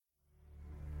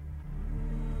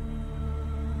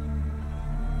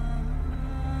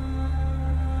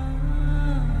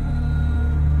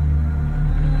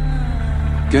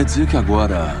Quer dizer que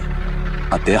agora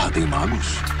a Terra tem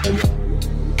magos?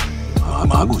 Ah,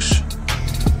 magos?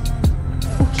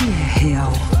 O que é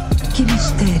real? Que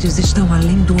mistérios estão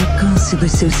além do alcance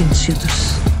dos seus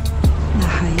sentidos? Na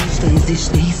raiz da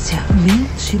existência,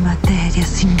 mente e matéria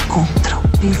se encontram.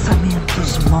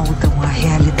 Pensamentos moldam a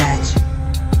realidade.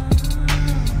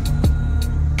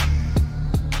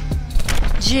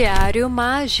 Diário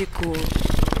Mágico.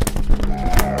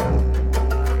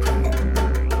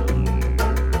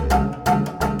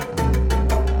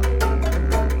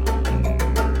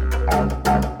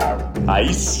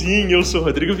 Aí sim, eu sou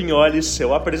Rodrigo Vignoli,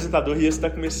 seu apresentador, e está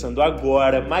começando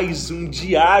agora mais um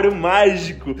Diário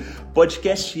Mágico,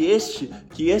 podcast este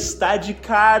que está de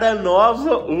cara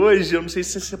nova hoje. Eu não sei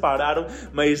se vocês separaram,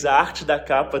 mas a arte da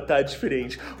capa tá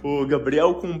diferente. O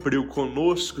Gabriel cumpriu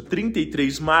conosco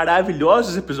 33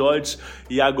 maravilhosos episódios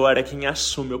e agora quem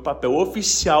assume o papel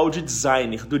oficial de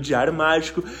designer do Diário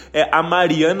Mágico é a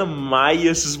Mariana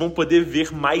Maia. Vocês vão poder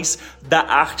ver mais da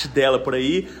arte dela por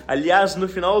aí. Aliás, no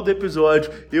final do episódio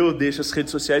eu deixo as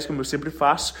redes sociais, como eu sempre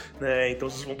faço, né? Então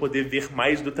vocês vão poder ver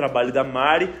mais do trabalho da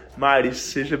Mari. Mari,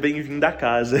 seja bem-vinda à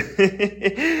casa.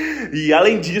 E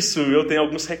além disso, eu tenho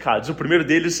alguns recados. O primeiro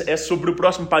deles é sobre o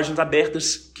próximo Páginas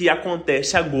Abertas, que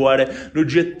acontece agora, no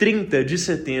dia 30 de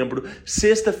setembro,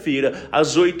 sexta-feira,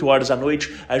 às 8 horas da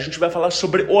noite. A gente vai falar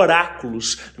sobre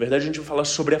oráculos. Na verdade, a gente vai falar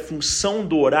sobre a função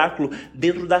do oráculo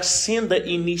dentro da senda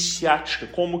iniciática,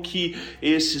 como que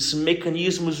esses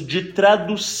mecanismos de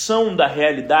tradução da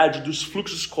realidade, dos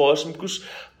fluxos cósmicos,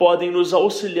 podem nos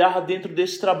auxiliar dentro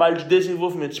desse trabalho de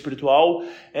desenvolvimento espiritual,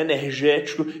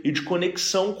 energético e de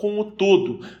conexão com o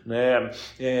todo, né?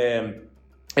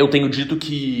 Eu tenho dito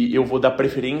que eu vou dar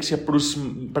preferência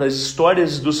para as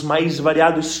histórias dos mais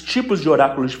variados tipos de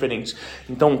oráculos diferentes.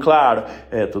 Então, claro,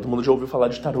 todo mundo já ouviu falar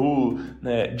de tarô,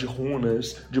 né, de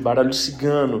runas, de baralho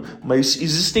cigano, mas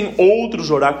existem outros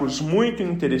oráculos muito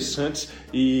interessantes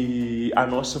e a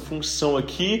nossa função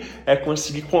aqui é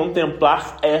conseguir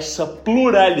contemplar essa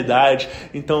pluralidade.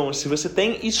 Então, se você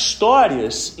tem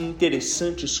histórias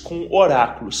interessantes com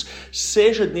oráculos,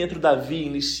 seja dentro da via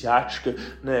iniciática,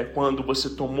 né, quando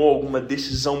você tomou alguma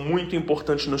decisão muito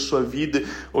importante na sua vida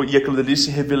e aquilo ali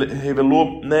se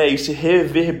revelou, né, e se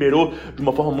reverberou de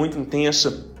uma forma muito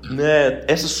intensa, né,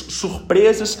 essas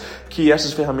surpresas que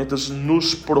essas ferramentas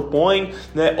nos propõem,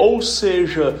 né, ou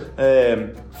seja,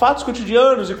 fatos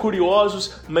cotidianos e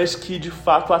curiosos, mas que de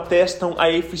fato atestam a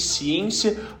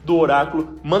eficiência do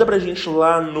oráculo. Manda pra gente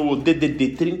lá no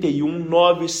DDD 31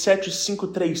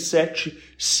 97537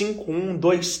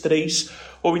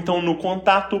 5123 ou então no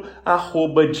contato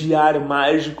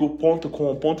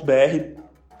 @diariomagico.com.br.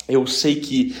 Eu sei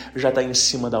que já está em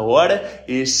cima da hora,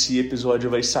 esse episódio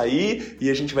vai sair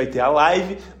e a gente vai ter a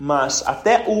live, mas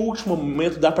até o último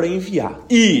momento dá para enviar.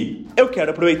 E eu quero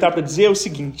aproveitar para dizer o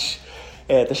seguinte: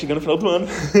 tá chegando o final do ano.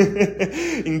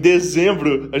 Em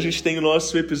dezembro, a gente tem o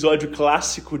nosso episódio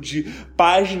clássico de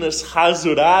Páginas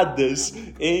Rasuradas,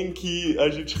 em que a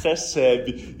gente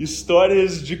recebe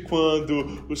histórias de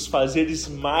quando os fazeres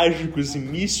mágicos e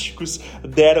místicos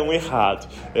deram errado.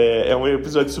 É um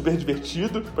episódio super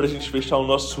divertido pra gente fechar o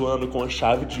nosso ano com a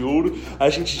chave de ouro. A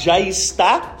gente já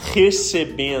está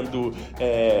recebendo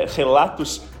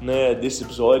relatos, né, desses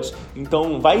episódios,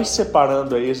 então vai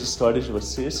separando aí as histórias de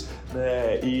vocês,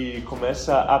 né, e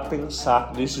começa a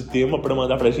pensar nesse tema para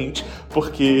mandar pra gente,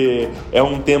 porque é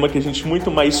um tema que a gente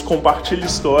muito mais compartilha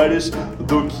histórias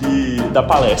do que da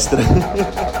palestra.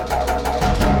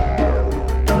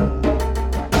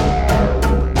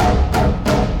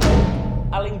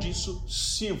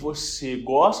 Se você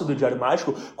gosta do Diário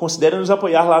Mágico, considere nos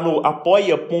apoiar lá no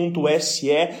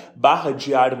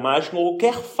apoia.se/Diário Mágico. Ou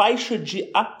qualquer faixa de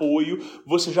apoio,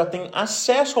 você já tem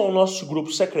acesso ao nosso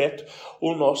grupo secreto.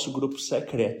 O nosso grupo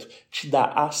secreto te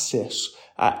dá acesso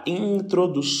a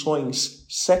introduções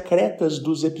secretas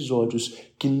dos episódios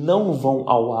que não vão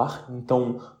ao ar.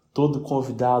 Então, todo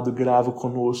convidado grava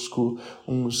conosco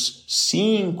uns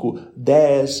 5,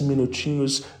 10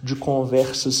 minutinhos de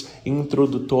conversas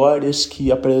introdutórias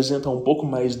que apresentam um pouco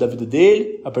mais da vida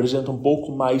dele, apresentam um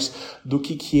pouco mais do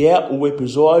que é o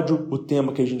episódio, o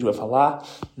tema que a gente vai falar,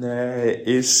 né?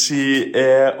 Esse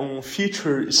é um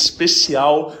feature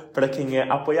especial para quem é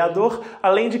apoiador,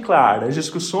 além de, claro, as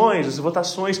discussões, as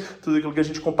votações, tudo aquilo que a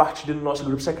gente compartilha no nosso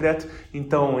grupo secreto.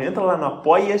 Então, entra lá no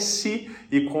Apoia-se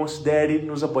e considere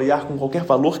nos apoiar com qualquer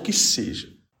valor que seja.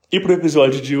 E pro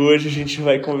episódio de hoje a gente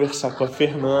vai conversar com a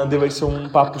Fernanda e vai ser um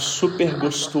papo super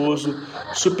gostoso,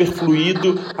 super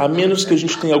fluido, a menos que a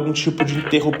gente tenha algum tipo de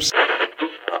interrupção.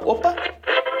 Opa!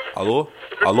 Alô?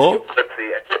 Alô?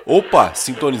 Opa,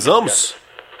 sintonizamos?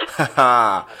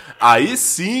 Aí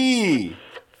sim!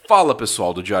 Fala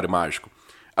pessoal do Diário Mágico,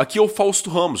 aqui é o Fausto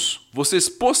Ramos, vocês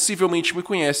possivelmente me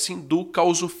conhecem do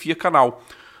Caosofia Canal,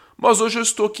 mas hoje eu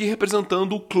estou aqui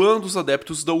representando o clã dos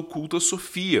adeptos da Oculta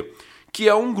Sofia, que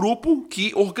é um grupo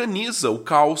que organiza o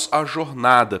Caos à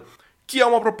Jornada, que é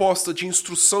uma proposta de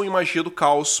instrução em magia do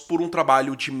caos por um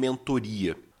trabalho de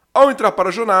mentoria. Ao entrar para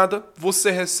a jornada,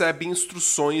 você recebe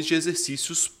instruções de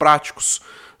exercícios práticos,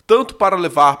 tanto para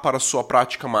levar para sua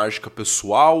prática mágica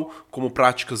pessoal, como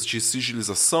práticas de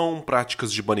sigilização,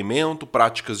 práticas de banimento,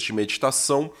 práticas de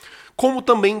meditação, como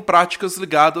também práticas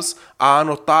ligadas a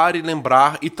anotar e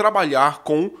lembrar e trabalhar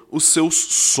com os seus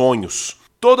sonhos.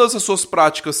 Todas as suas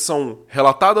práticas são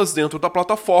relatadas dentro da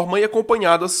plataforma e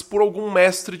acompanhadas por algum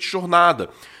mestre de jornada,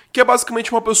 que é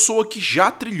basicamente uma pessoa que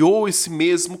já trilhou esse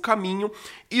mesmo caminho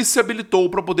e se habilitou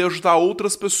para poder ajudar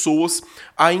outras pessoas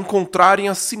a encontrarem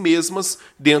a si mesmas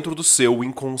dentro do seu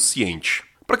inconsciente.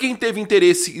 Para quem teve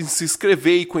interesse em se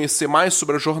inscrever e conhecer mais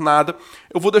sobre a jornada,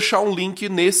 eu vou deixar um link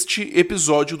neste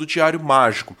episódio do Diário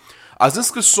Mágico. As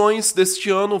inscrições deste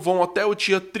ano vão até o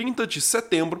dia 30 de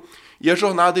setembro e a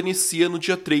jornada inicia no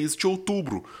dia 3 de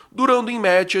outubro, durando em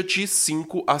média de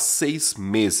 5 a 6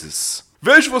 meses.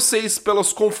 Vejo vocês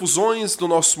pelas confusões do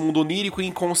nosso mundo onírico e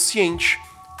inconsciente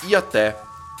e até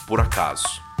por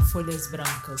acaso. Folhas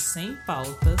brancas sem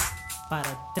pautas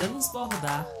para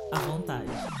transbordar à vontade.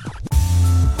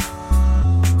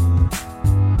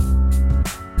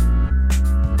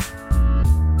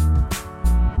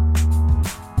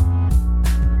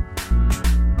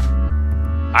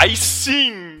 Aí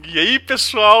sim! E aí,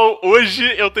 pessoal, hoje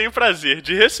eu tenho o prazer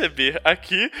de receber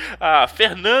aqui a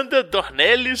Fernanda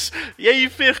Dornelles. E aí,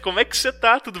 Fer, como é que você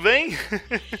tá? Tudo bem?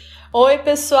 Oi,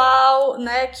 pessoal,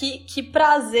 né? Que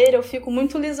prazer, eu fico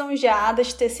muito lisonjeada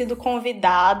de ter sido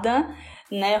convidada,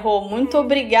 né, Rô? Muito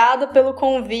obrigada pelo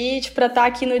convite para estar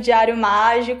aqui no Diário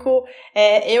Mágico.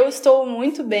 Eu estou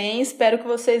muito bem, espero que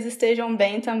vocês estejam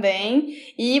bem também.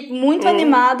 E muito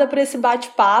animada para esse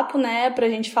bate-papo, né? Pra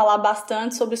gente falar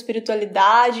bastante sobre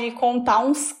espiritualidade e contar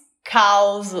uns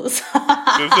causos.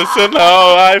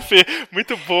 Sensacional! Ai, Fê,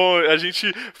 muito bom. A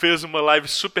gente fez uma live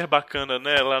super bacana,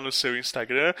 né, lá no seu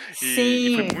Instagram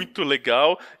e foi muito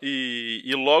legal.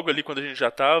 E logo ali, quando a gente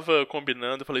já tava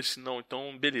combinando, eu falei assim, não,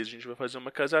 então beleza, a gente vai fazer uma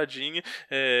casadinha,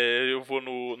 eu vou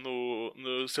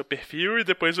no seu perfil e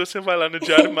depois você vai lá no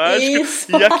Diário Mágico.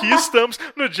 E aqui estamos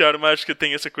no Diário Mágico, que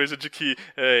tem essa coisa de que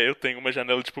eu tenho uma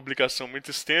janela de publicação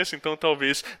muito extensa, então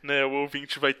talvez, né, o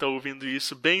ouvinte vai estar ouvindo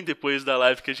isso bem depois da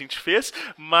live que a gente fez,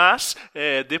 mas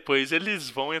depois eles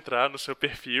vão entrar no seu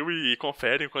perfil e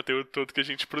conferem o conteúdo todo que a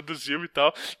gente produziu e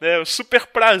tal. É um super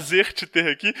prazer te ter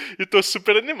aqui e tô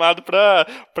super animado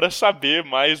pra saber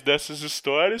mais dessas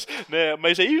histórias, né?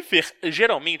 Mas aí, Fer,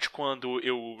 geralmente quando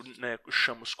eu, né,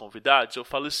 chamo os convidados, eu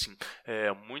falo assim,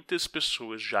 muitas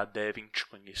pessoas já devem te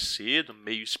conhecer do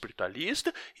meio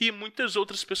espiritualista e muitas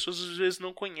outras pessoas às vezes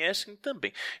não conhecem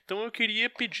também. Então eu queria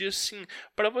pedir assim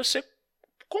para você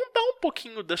contar um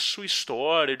pouquinho da sua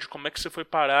história, de como é que você foi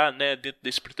parar, né, dentro da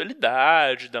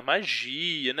espiritualidade, da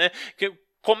magia, né?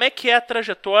 Como é que é a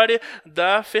trajetória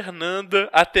da Fernanda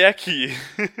até aqui?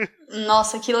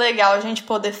 Nossa, que legal a gente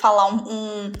poder falar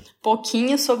um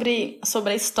pouquinho sobre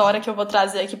a história que eu vou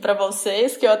trazer aqui para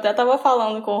vocês, que eu até estava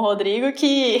falando com o Rodrigo,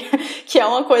 que é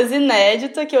uma coisa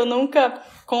inédita, que eu nunca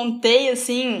contei,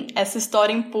 assim, essa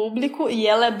história em público, e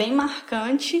ela é bem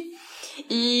marcante.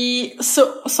 E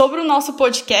sobre o nosso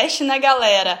podcast, né,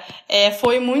 galera,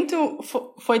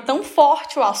 foi tão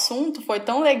forte o assunto, foi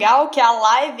tão legal que a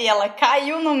live, ela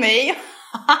caiu no meio.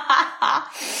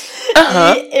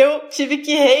 E eu tive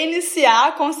que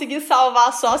reiniciar, consegui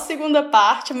salvar só a segunda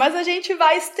parte, mas a gente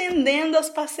vai estendendo as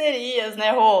parcerias,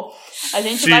 né, Rô? A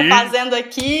gente vai fazendo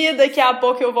aqui, daqui a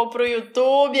pouco eu vou pro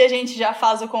YouTube, a gente já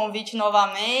faz o convite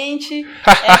novamente,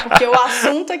 porque o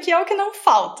assunto aqui é o que não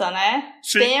falta, né?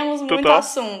 Sim, temos muito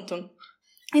assunto.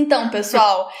 Então,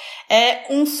 pessoal, é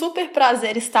um super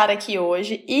prazer estar aqui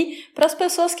hoje, e para as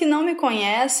pessoas que não me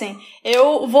conhecem,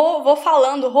 eu vou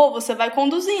falando, Rô, você vai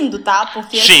conduzindo, tá?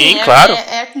 Porque sim, assim, claro.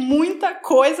 É muita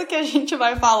coisa que a gente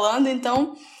vai falando,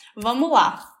 então vamos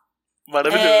lá.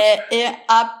 Maravilhoso.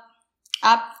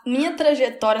 A minha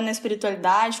trajetória na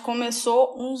espiritualidade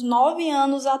começou uns 9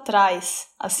 anos atrás,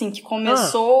 assim, que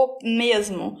começou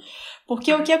mesmo.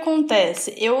 Porque o que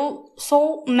acontece? Eu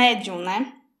sou médium,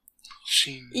 né?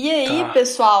 Sim, e aí,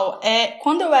 pessoal,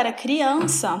 quando eu era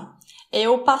criança,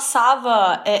 eu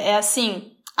passava,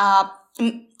 assim,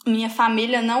 minha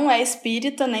família não é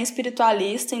espírita nem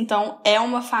espiritualista, então é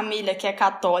uma família que é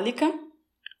católica.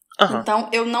 Então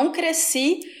eu não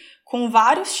cresci com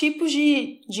vários tipos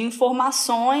de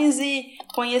informações e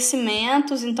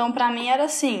conhecimentos, então para mim era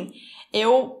assim,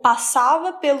 eu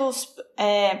passava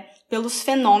pelos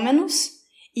fenômenos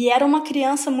e era uma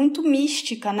criança muito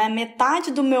mística, né?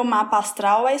 Metade do meu mapa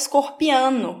astral é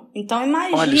escorpiano. Então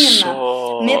imagina,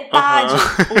 metade,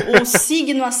 o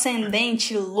signo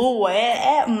ascendente, lua,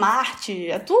 é Marte,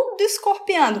 é tudo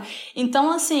escorpiano. Então,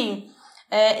 assim,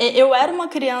 eu era uma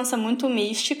criança muito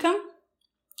mística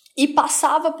e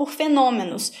passava por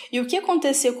fenômenos. E o que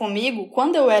acontecia comigo,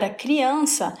 quando eu era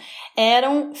criança,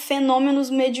 eram fenômenos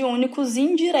mediúnicos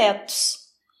indiretos.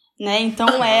 Né?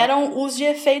 Então eram os de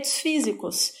efeitos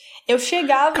físicos. Eu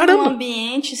chegava num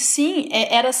ambiente, sim,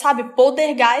 era, sabe,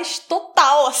 poltergeist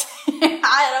total, assim.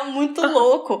 Era muito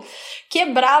louco.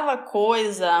 Quebrava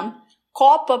coisa,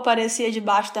 copo aparecia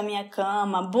debaixo da minha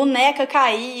cama, boneca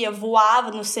caía, voava,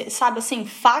 não sei, sabe, assim,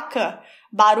 faca,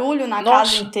 barulho na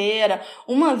casa inteira.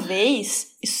 Uma vez,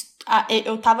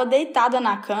 eu tava deitada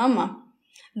na cama,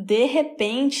 de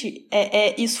repente,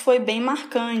 isso foi bem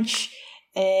marcante.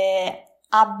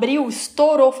 Abriu,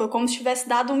 estourou, foi como se tivesse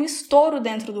dado um estouro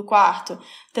dentro do quarto.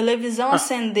 Televisão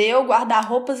acendeu,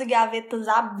 guarda-roupas e gavetas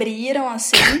abriram,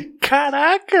 assim.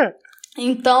 Caraca!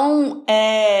 Então,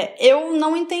 eu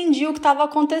não entendi o que estava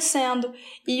acontecendo.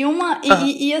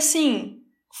 E assim,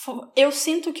 eu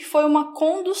sinto que foi uma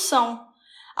condução.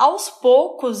 Aos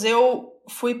poucos, eu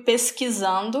fui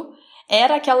pesquisando.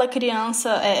 Era aquela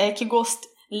criança que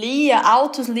lia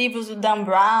altos livros do Dan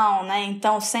Brown, né?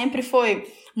 Então, sempre foi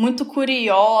muito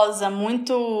curiosa,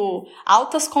 muito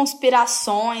altas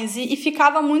conspirações e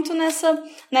ficava muito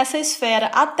nessa esfera.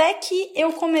 Até que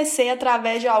eu comecei,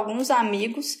 através de alguns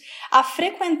amigos, a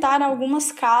frequentar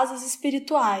algumas casas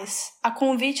espirituais, a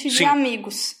convite de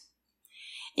amigos.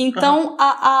 Então,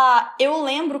 eu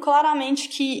lembro claramente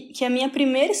que a minha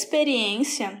primeira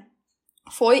experiência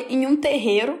foi em um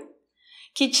terreiro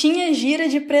que tinha gira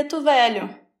de preto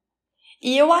velho.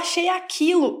 E eu achei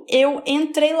aquilo, eu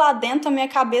entrei lá dentro, a minha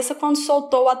cabeça, quando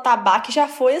soltou o atabaque, já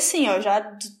foi assim, ó,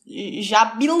 já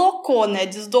bilocou, né,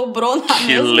 desdobrou na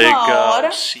mesma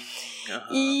hora. Sim.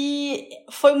 E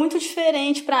foi muito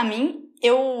diferente pra mim.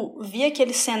 Eu vi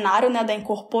aquele cenário, né, da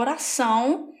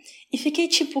incorporação e fiquei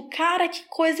tipo, cara, que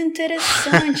coisa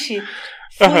interessante.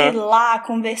 Fui lá,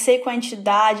 conversei com a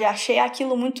entidade, achei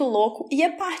aquilo muito louco. E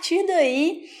a partir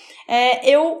daí,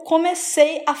 eu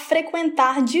comecei a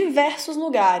frequentar diversos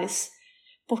lugares.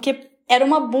 Porque era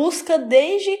uma busca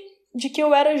desde que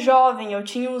eu era jovem. Eu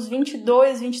tinha uns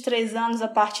 22, 23 anos a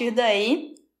partir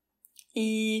daí.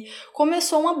 E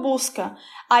começou uma busca.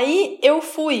 Aí eu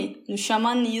fui no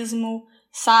xamanismo,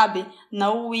 sabe?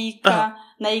 Na Wicca,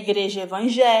 na igreja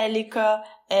evangélica,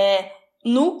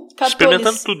 no catolicismo.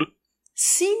 Experimentando tudo.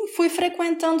 Sim, fui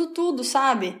frequentando tudo,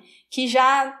 sabe? Que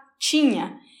já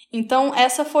tinha. Então,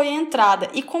 essa foi a entrada.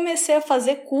 E comecei a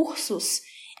fazer cursos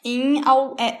em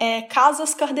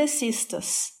casas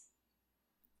kardecistas.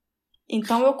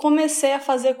 Então, eu comecei a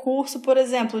fazer curso, por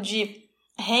exemplo, de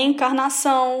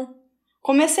reencarnação.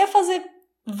 Comecei a fazer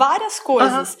várias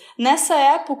coisas. Nessa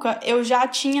época, eu já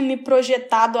tinha me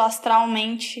projetado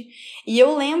astralmente. E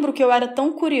eu lembro que eu era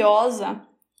tão curiosa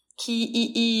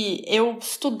que eu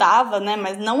estudava, né?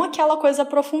 Mas não aquela coisa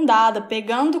aprofundada,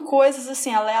 pegando coisas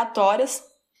assim aleatórias.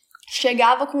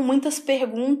 Chegava com muitas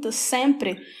perguntas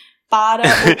sempre para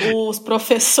os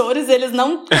professores, eles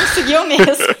não conseguiam me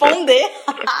responder.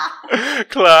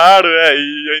 Claro,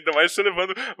 e ainda mais você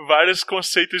levando vários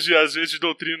conceitos às vezes, de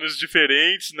doutrinas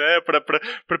diferentes, né,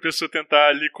 pra pessoa tentar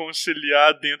ali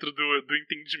conciliar dentro do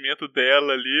entendimento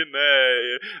dela ali,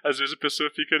 né, às vezes a pessoa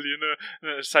fica ali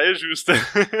na saia justa.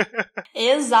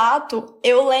 Exato,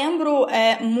 eu lembro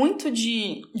muito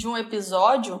de um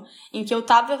episódio em que eu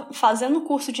tava fazendo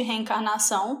curso de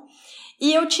reencarnação.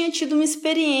 E eu tinha tido uma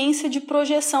experiência de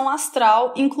projeção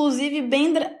astral, inclusive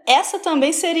essa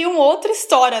também seria uma outra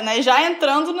história, né? Já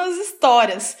entrando nas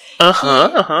histórias.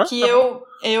 Que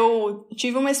eu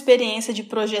tive uma experiência de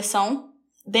projeção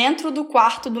dentro do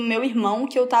quarto do meu irmão,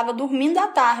 que eu tava dormindo à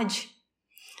tarde.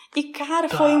 E, cara,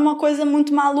 foi uma coisa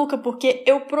muito maluca, porque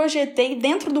eu projetei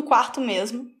dentro do quarto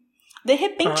mesmo. De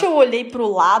repente eu olhei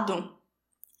pro lado,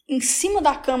 em cima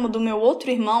da cama do meu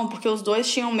outro irmão, porque os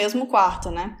dois tinham o mesmo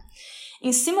quarto, né?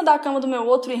 Em cima da cama do meu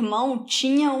outro irmão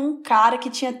tinha um cara que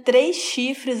tinha 3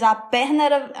 chifres, a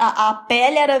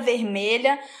pele era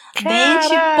vermelha,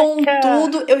 dente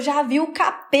pontudo. Eu já vi o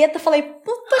capeta, falei,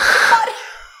 puta que pariu.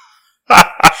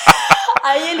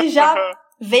 Aí ele já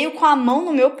veio com a mão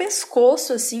no meu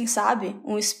pescoço, assim, sabe?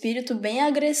 Um espírito bem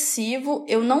agressivo.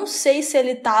 Eu não sei se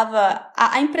ele tava...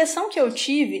 A impressão que eu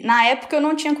tive, na época eu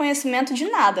não tinha conhecimento de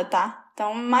nada, tá?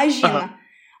 Então imagina...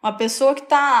 Uma pessoa que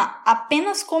está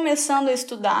apenas começando a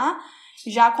estudar,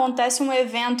 já acontece um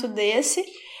evento desse,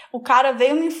 o cara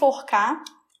veio me enforcar,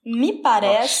 Me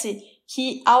parece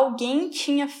que alguém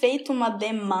tinha feito uma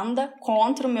demanda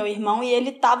contra o meu irmão e ele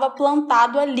estava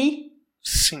plantado ali.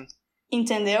 Sim.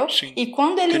 Entendeu? Sim. E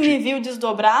quando ele me viu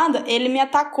desdobrada, ele me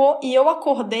atacou e eu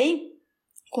acordei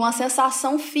com a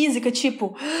sensação física,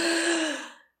 tipo,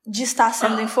 de estar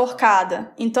sendo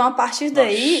enforcada. Então, a partir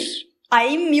daí,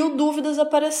 aí 1000 dúvidas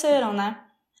apareceram, né?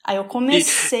 Aí eu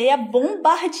comecei a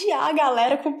bombardear a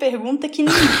galera com pergunta que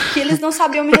eles não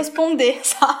sabiam me responder,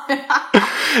 sabe?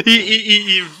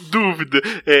 E dúvida,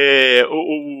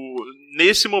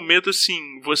 nesse momento,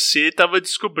 assim, você estava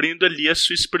descobrindo ali a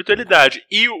sua espiritualidade.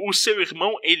 E o seu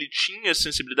irmão, ele tinha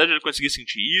sensibilidade, ele conseguia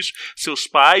sentir isso? Seus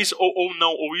pais, ou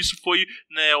não? Ou isso foi,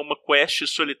 né, uma quest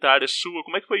solitária sua?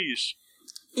 Como é que foi isso?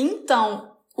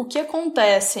 Então, o que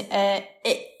acontece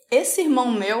esse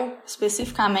irmão meu,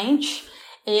 especificamente,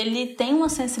 ele tem uma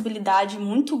sensibilidade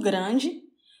muito grande,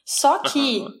 só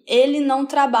que ele não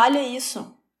trabalha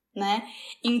isso, né?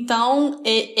 Então,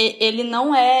 ele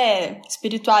não é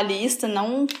espiritualista,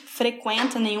 não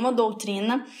frequenta nenhuma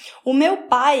doutrina. O meu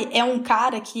pai é um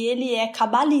cara que ele é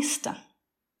cabalista.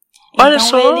 Olha então,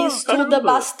 só, ele estuda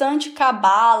bastante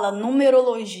cabala,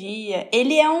 numerologia.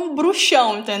 Ele é um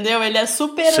bruxão, entendeu? Ele é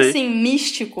super, assim,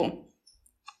 místico.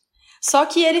 Só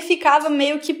que ele ficava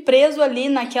meio que preso ali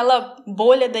naquela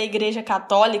bolha da Igreja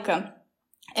Católica,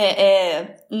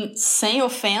 sem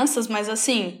ofensas, mas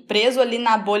assim, preso ali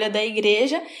na bolha da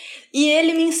igreja, e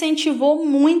ele me incentivou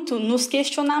muito nos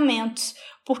questionamentos,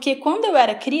 porque quando eu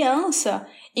era criança,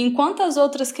 enquanto as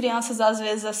outras crianças às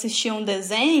vezes assistiam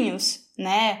desenhos,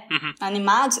 né,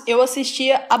 animados, eu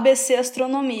assistia ABC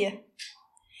Astronomia.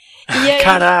 E aí,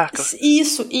 caraca!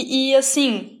 Isso, e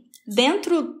assim,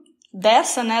 dentro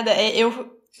dessa, né,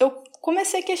 eu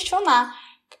comecei a questionar.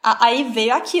 Aí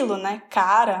veio aquilo, né,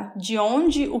 cara,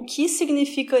 o que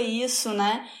significa isso,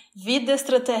 né, vida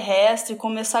extraterrestre,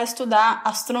 começar a estudar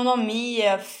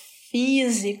astronomia,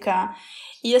 física,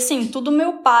 e assim, tudo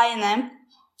meu pai, né,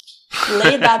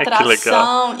 lei da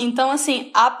atração. Então, assim,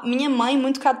 a minha mãe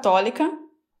muito católica,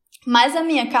 mas a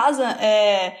minha casa,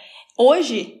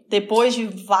 hoje, depois de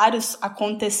vários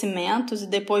acontecimentos e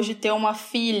depois de ter uma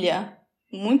filha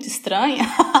muito estranha,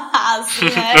 assim,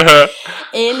 né?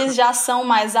 Eles já são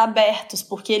mais abertos,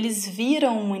 porque eles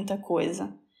viram muita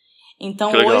coisa.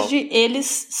 Então, hoje,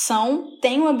 eles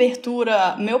têm uma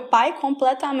abertura... Meu pai,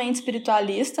 completamente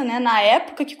espiritualista, né? Na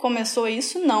época que começou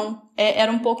isso, não.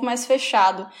 Era um pouco mais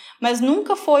fechado. Mas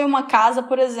nunca foi uma casa,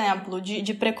 por exemplo,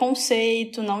 de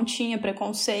preconceito, não tinha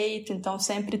preconceito, então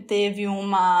sempre teve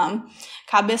uma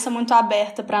cabeça muito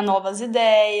aberta para novas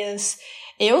ideias.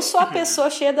 Eu sou a pessoa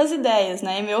cheia das ideias,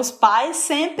 né? E meus pais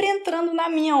sempre entrando na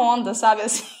minha onda, sabe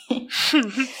assim?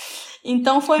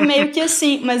 Então foi meio que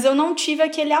assim, mas eu não tive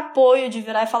aquele apoio de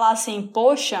virar e falar assim,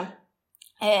 poxa,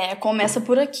 começa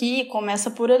por aqui,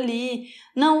 começa por ali.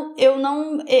 Não,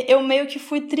 eu meio que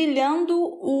fui trilhando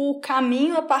o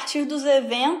caminho a partir dos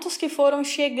eventos que foram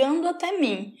chegando até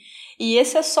mim. E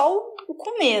esse é só o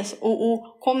começo,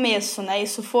 o começo, né?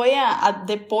 Isso foi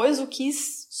depois o que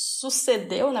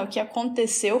sucedeu, né? O que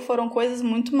aconteceu foram coisas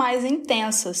muito mais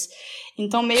intensas.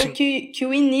 Então, meio que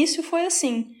o início foi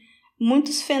assim,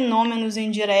 muitos fenômenos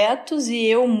indiretos e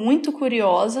eu muito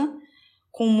curiosa,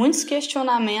 com muitos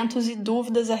questionamentos e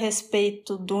dúvidas a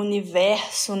respeito do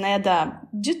universo, né?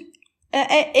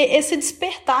 Esse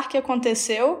despertar que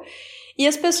aconteceu e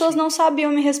as pessoas não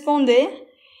sabiam me responder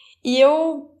e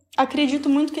eu acredito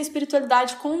muito que a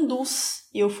espiritualidade conduz.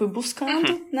 E eu fui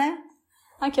buscando, né?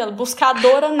 Aquela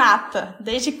buscadora nata,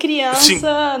 desde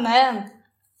criança, né?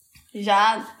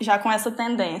 Já com essa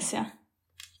tendência.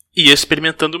 E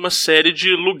experimentando uma série de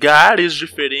lugares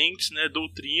diferentes, né,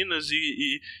 doutrinas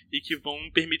e que vão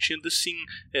permitindo, assim,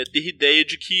 ter ideia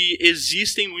de que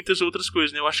existem muitas outras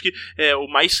coisas, né? Eu acho que o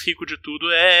mais rico de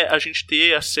tudo é a gente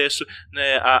ter acesso,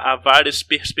 né, a várias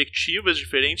perspectivas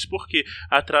diferentes, porque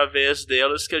através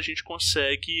delas que a gente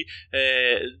consegue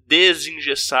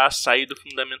desengessar, sair do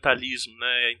fundamentalismo,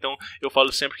 né? Então, eu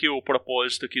falo sempre que o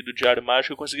propósito aqui do Diário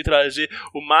Mágico é conseguir trazer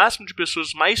o máximo de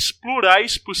pessoas mais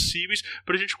plurais possíveis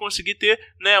pra gente conseguir ter,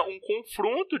 né, um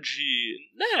confronto de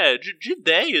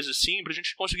ideias, assim, pra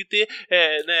gente conseguir ter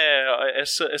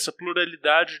essa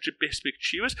pluralidade de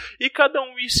perspectivas e cada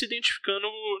um ir se identificando,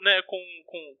 né, com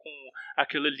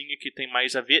aquela linha que tem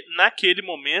mais a ver naquele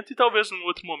momento e talvez num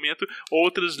outro momento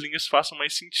outras linhas façam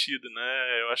mais sentido,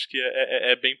 né? Eu acho que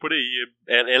é bem por aí.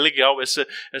 É legal essa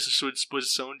sua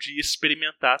disposição de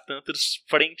experimentar tantas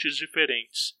frentes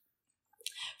diferentes.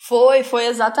 Foi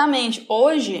exatamente.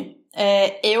 Hoje,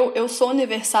 eu sou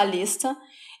universalista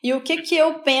e o que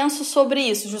eu penso sobre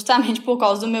isso? Justamente por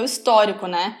causa do meu histórico,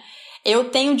 né?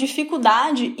 Eu tenho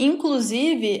dificuldade,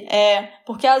 inclusive,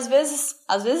 porque às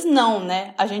vezes não,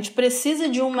 né? A gente precisa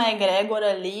de uma egrégora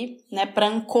ali, né, para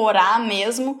ancorar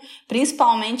mesmo,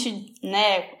 principalmente,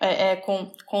 né,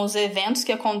 com os eventos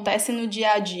que acontecem no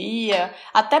dia a dia,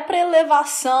 até para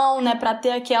elevação, né, para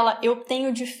ter aquela, eu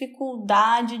tenho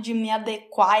dificuldade de me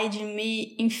adequar e de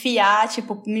me enfiar,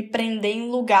 tipo, me prender em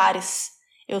lugares.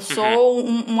 Eu sou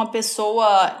uma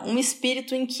pessoa, um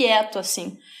espírito inquieto,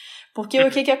 assim. Porque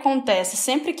o que acontece?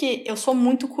 Sempre que eu sou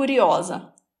muito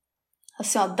curiosa,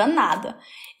 assim, ó, danada.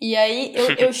 E aí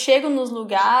eu chego nos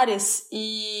lugares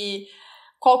e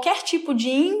qualquer tipo de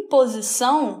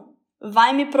imposição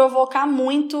vai me provocar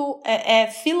muito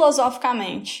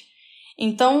filosoficamente.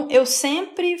 Então, eu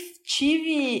sempre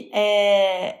tive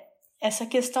essa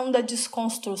questão da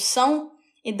desconstrução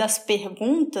e das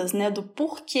perguntas, né, do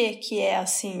porquê que é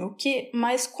assim,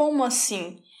 mas como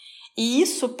assim? E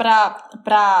isso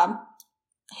para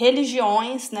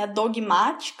religiões, né,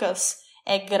 dogmáticas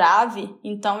é grave.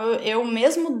 Então eu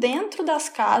mesmo dentro das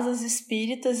casas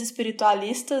espíritas,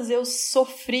 espiritualistas, eu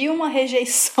sofri uma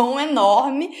rejeição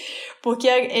enorme, porque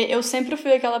eu sempre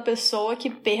fui aquela pessoa que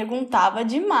perguntava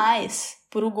demais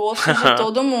pro gosto de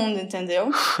todo mundo,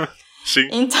 entendeu? Sim.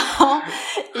 Então,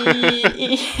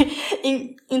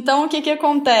 então o que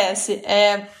acontece?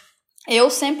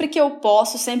 Eu sempre que eu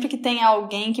posso, sempre que tem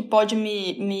alguém que pode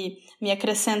me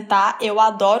acrescentar, eu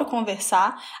adoro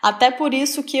conversar. Até por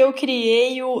isso que eu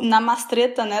criei o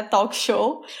Namastreta, né, Talk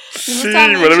Show.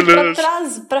 Justamente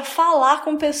para falar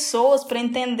com pessoas, para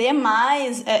entender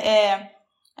mais,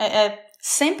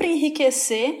 sempre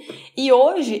enriquecer. E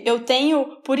hoje eu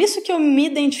tenho, por isso que eu me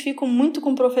identifico muito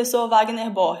com o professor Wagner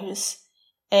Borges.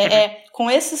 Com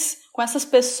essas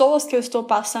pessoas que eu estou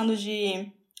passando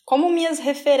como minhas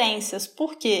referências,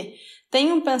 porque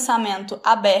tem um pensamento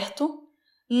aberto,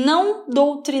 não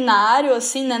doutrinário,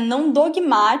 assim, né, não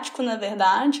dogmático, na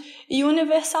verdade, e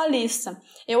universalista.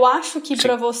 Eu acho que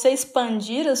para você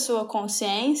expandir a sua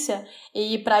consciência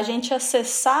e para a gente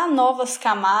acessar novas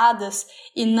camadas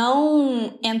e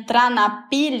não entrar na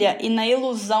pilha e na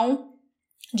ilusão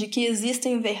de que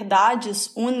existem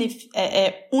verdades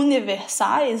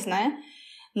universais, né?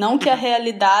 Não que a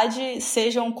realidade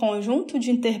seja um conjunto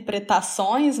de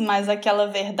interpretações, mas aquela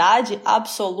verdade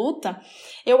absoluta.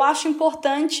 Eu acho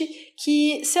importante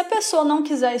que, se a pessoa não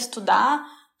quiser estudar,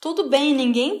 tudo bem,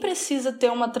 ninguém precisa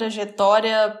ter uma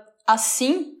trajetória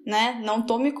assim, né? Não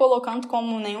estou me colocando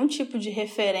como nenhum tipo de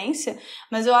referência,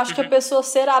 mas eu acho que a pessoa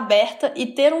ser aberta e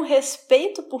ter um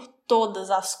respeito por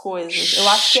todas as coisas. Eu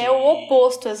acho que é o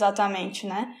oposto exatamente,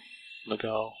 né?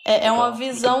 Legal. É uma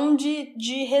visão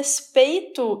de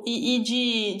respeito e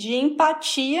de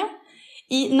empatia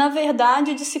e, na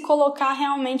verdade, de se colocar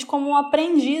realmente como um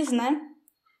aprendiz, né?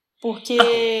 Porque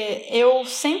eu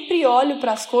sempre olho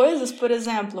para as coisas, por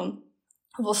exemplo,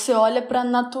 você olha para a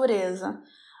natureza,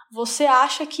 você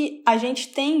acha que a gente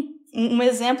tem um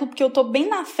exemplo, porque eu tô bem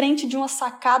na frente de uma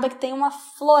sacada que tem uma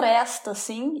floresta,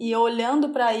 assim, e olhando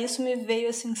para isso me veio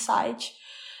esse insight.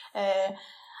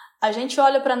 A gente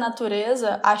olha para a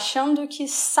natureza achando que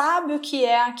sabe o que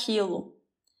é aquilo,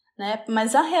 né?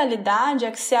 Mas a realidade é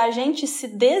que se a gente se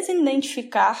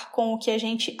desidentificar com o que a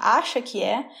gente acha que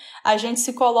é, a gente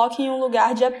se coloca em um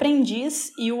lugar de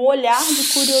aprendiz e o olhar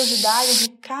de curiosidade de,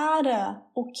 cara,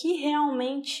 o que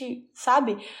realmente,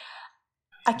 sabe?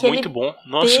 Aquele muito bom.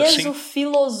 Nossa, peso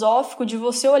filosófico de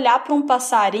você olhar para um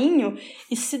passarinho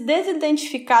e se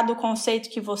desidentificar do conceito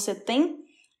que você tem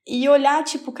e olhar,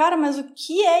 tipo, cara, mas o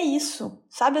que é isso?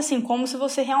 Sabe, assim, como se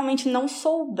você realmente não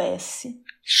soubesse.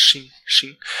 Sim.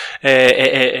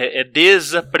 É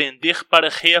desaprender para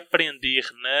reaprender,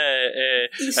 né?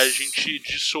 A gente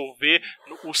dissolver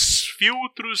os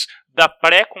filtros da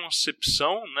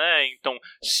pré-concepção, né? Então,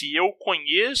 se eu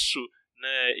conheço,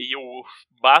 né, e eu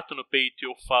bato no peito e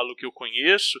eu falo que eu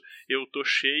conheço, eu tô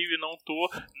cheio e não tô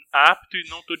apto e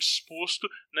não tô disposto,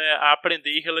 né, a aprender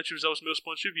e relativizar os meus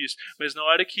pontos de vista. Mas na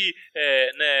hora que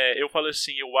eu falo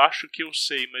assim, eu acho que eu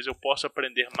sei, mas eu posso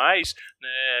aprender mais,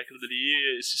 né, aquilo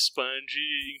dali se expande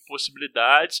em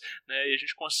possibilidades, né, e a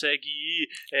gente consegue ir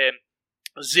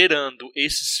zerando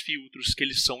esses filtros que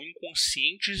eles são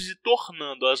inconscientes e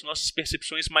tornando as nossas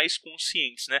percepções mais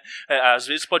conscientes, né? Às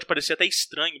vezes pode parecer até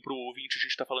estranho para o ouvinte a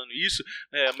gente estar falando isso,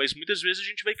 né? Mas muitas vezes a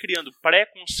gente vai criando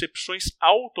pré-concepções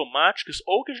automáticas,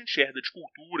 ou que a gente herda de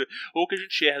cultura, ou que a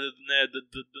gente herda, né,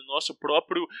 do nosso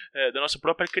próprio, da nossa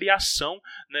própria criação,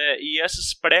 né? E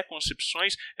essas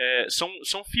pré-concepções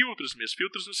são filtros mesmo,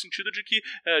 filtros no sentido de que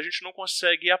a gente não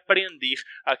consegue aprender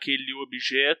aquele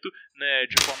objeto, né,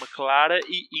 de forma clara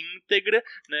e íntegra,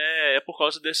 né, por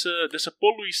causa dessa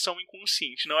poluição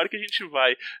inconsciente. Na hora que a gente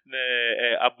vai,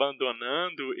 né,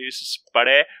 abandonando esses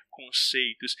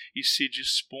pré-conceitos e se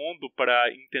dispondo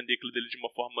para entender aquilo dele de uma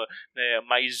forma, né,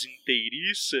 mais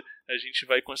inteiriça, a gente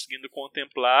vai conseguindo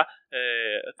contemplar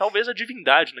talvez a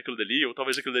divindade naquilo dali, ou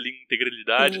talvez aquilo dali em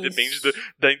integralidade, depende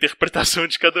da interpretação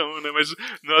de cada um, né? Mas,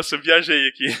 nossa, eu viajei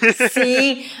aqui.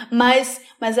 Sim,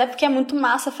 mas é porque é muito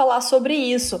massa falar sobre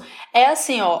isso. É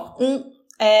assim, ó,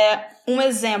 um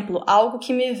exemplo, algo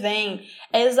que me vem,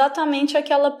 é exatamente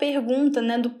aquela pergunta,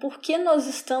 né, do porquê nós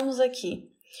estamos aqui.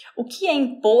 O que é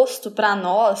imposto para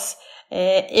nós,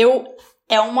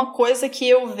 é uma coisa que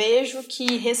eu vejo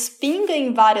que respinga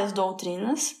em várias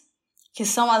doutrinas, que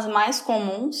são as mais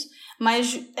comuns,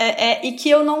 mas e que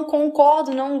eu não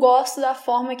concordo, não gosto da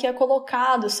forma que é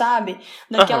colocado, sabe?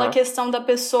 Daquela questão da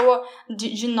pessoa,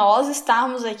 de nós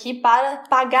estarmos aqui para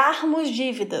pagarmos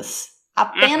dívidas,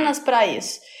 apenas para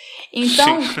isso.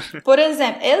 Então, por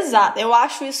exemplo, exato, eu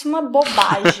acho isso uma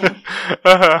bobagem.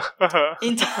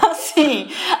 Então, assim,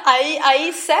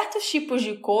 aí certos tipos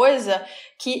de coisa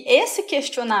que esse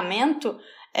questionamento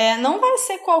não vai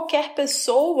ser qualquer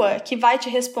pessoa que vai te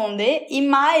responder, e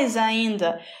mais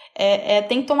ainda,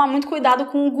 tem que tomar muito cuidado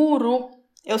com o guru.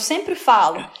 Eu sempre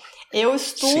falo, eu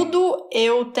estudo,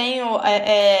 eu tenho...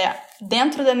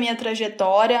 dentro da minha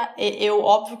trajetória,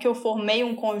 óbvio que eu formei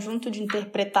um conjunto de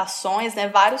interpretações, né,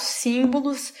 vários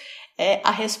símbolos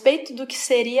a respeito do que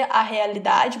seria a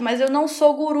realidade, mas eu não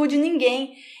sou guru de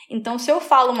ninguém. Então, se eu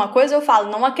falo uma coisa, eu falo,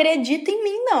 não acredita em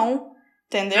mim, não.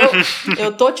 Entendeu?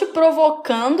 Eu tô te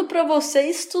provocando para você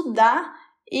estudar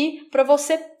e para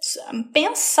você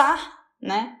pensar,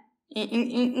 né?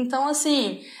 Então,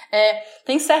 assim,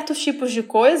 tem certos tipos de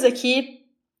coisa que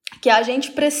a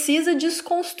gente precisa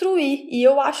desconstruir. E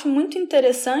eu acho muito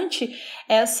interessante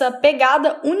essa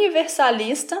pegada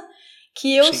universalista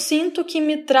que eu sinto que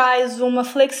me traz uma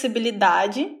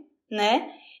flexibilidade,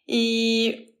 né?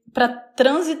 E para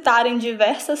transitar em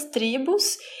diversas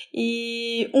tribos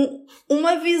e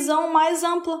uma visão mais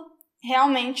ampla,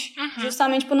 realmente.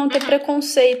 Justamente por não ter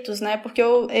preconceitos, né? Porque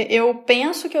eu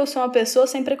penso que eu sou uma pessoa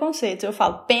sem preconceitos. Eu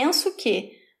falo, penso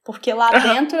que... Porque lá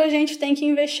dentro a gente tem que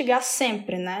investigar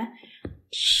sempre, né?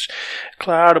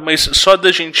 Claro, mas só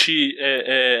da gente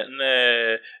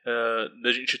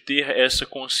da gente ter essa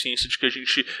consciência de que a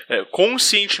gente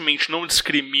conscientemente não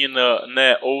discrimina,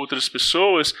 né, outras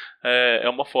pessoas, é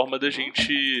uma forma da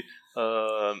gente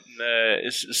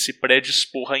se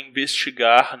predispor a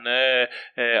investigar, né,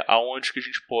 aonde que a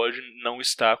gente pode não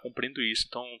estar cumprindo isso.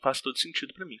 Então faz todo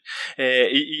sentido para mim.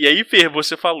 E aí, Fer,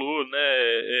 você falou,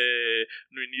 né,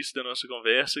 no início da nossa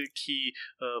conversa que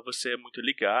você é muito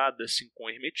ligada assim, com o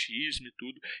hermetismo e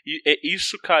tudo, e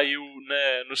isso caiu,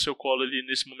 né, no seu colo ali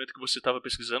nesse momento que você estava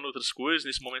pesquisando outras coisas,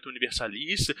 nesse momento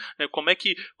universalista, né? Como é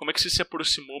que você se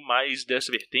aproximou mais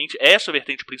dessa vertente? É essa a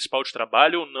vertente principal de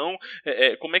trabalho ou não?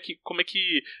 Como é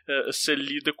que você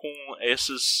lida com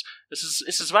esses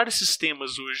vários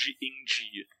sistemas hoje em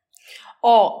dia?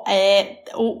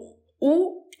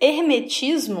 O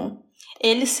hermetismo,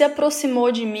 ele se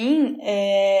aproximou de mim,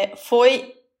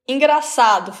 foi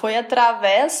engraçado, foi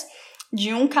através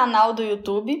de um canal do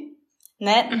YouTube,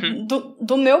 né,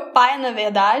 do meu pai, na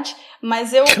verdade,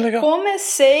 mas eu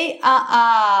comecei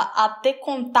a ter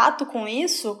contato com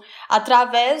isso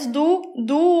através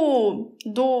do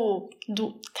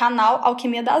canal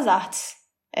Alquimia das Artes.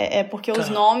 Porque os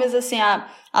nomes, assim,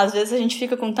 às vezes a gente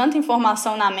fica com tanta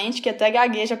informação na mente que até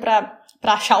gagueja pra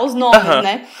achar os nomes,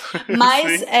 né?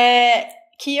 Mas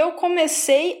que eu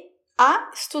comecei a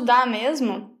estudar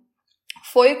mesmo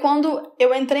foi quando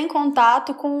eu entrei em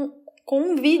contato com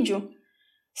um vídeo.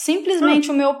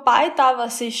 Simplesmente o meu pai estava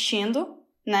assistindo,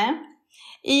 né?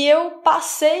 E eu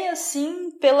passei assim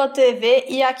pela TV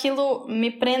e aquilo me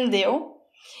prendeu.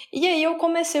 E aí eu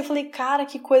falei, cara,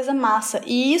 que coisa massa.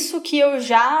 E isso que eu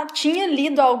já tinha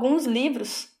lido alguns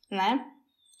livros, né?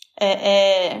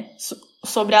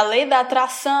 Sobre a lei da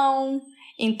atração.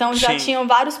 Então já tinham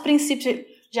vários princípios,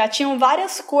 já tinham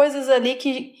várias coisas ali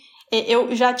que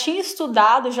eu já tinha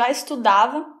estudado, já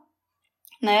estudava,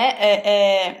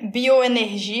 né?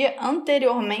 Bioenergia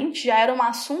anteriormente, já era um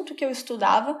assunto que eu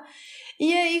estudava.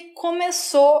 E aí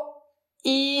começou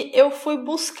e eu fui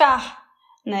buscar,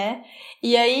 né?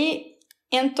 E aí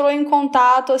entrou em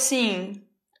contato, assim,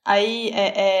 aí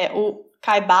o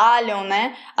Kybalion,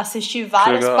 né? Assisti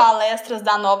várias palestras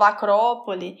da Nova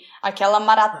Acrópole, aquela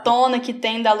maratona que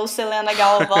tem da Lucilena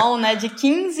Galvão, né? De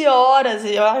 15 horas,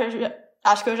 eu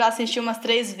acho que eu já assisti umas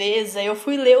 3 vezes. Aí eu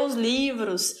fui ler os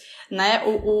livros né?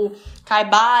 O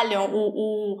Kybalion,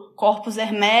 o Corpus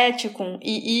Hermeticum,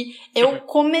 e eu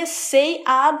comecei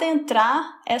a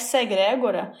adentrar essa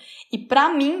egrégora, e para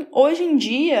mim, hoje em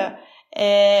dia,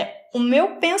 o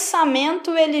meu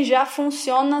pensamento ele já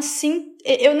funciona assim,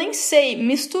 eu nem sei,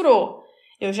 misturou.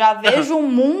 Eu já vejo o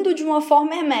mundo de uma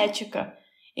forma hermética.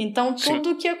 Então,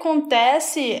 tudo que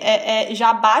acontece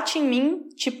já bate em mim,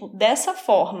 tipo, dessa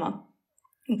forma.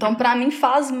 Então, para mim,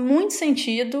 faz muito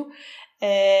sentido,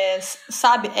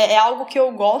 sabe? É algo que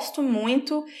eu gosto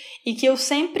muito e que eu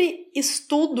sempre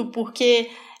estudo,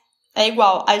 porque é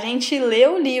igual, a gente lê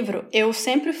o livro, eu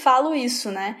sempre falo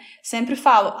isso, né? Sempre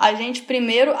falo, a gente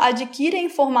primeiro adquire a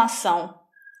informação,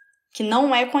 que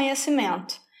não é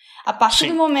conhecimento. A partir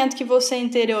do momento que você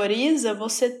interioriza,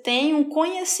 você tem um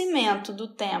conhecimento do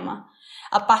tema.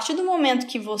 A partir do momento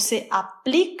que você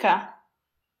aplica,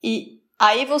 e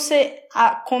aí você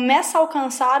começa a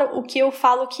alcançar o que eu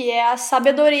falo que é a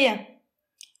sabedoria,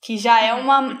 que já é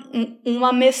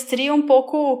uma mestria um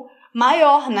pouco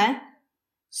maior, né?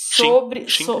 Sobre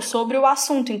o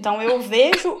assunto. Então, eu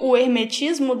vejo o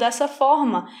hermetismo dessa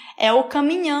forma. É o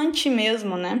caminhante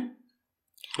mesmo, né?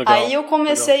 Legal, aí eu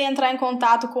comecei a entrar em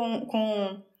contato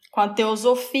com a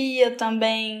teosofia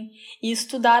também, e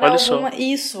estudar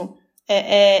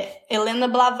Helena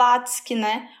Blavatsky,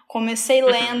 né? Comecei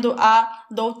lendo a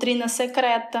Doutrina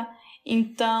Secreta,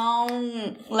 então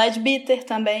Leadbeater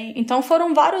também. Então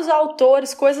foram vários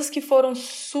autores, coisas que foram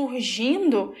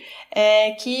surgindo,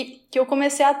 que eu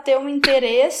comecei a ter um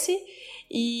interesse,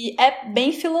 e é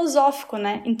bem filosófico,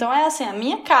 né? Então é assim, a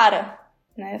minha cara,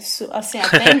 né? Assim, as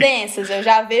tendências, eu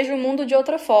já vejo o mundo de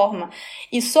outra forma.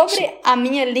 E sobre a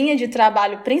minha linha de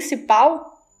trabalho principal,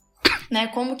 né,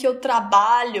 como que eu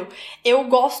trabalho, eu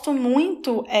gosto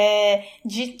muito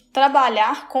de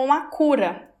trabalhar com a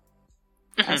cura.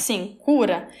 Assim,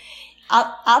 cura.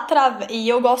 E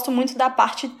eu gosto muito da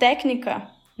parte técnica,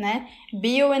 né?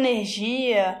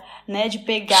 Bioenergia, né? De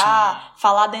pegar,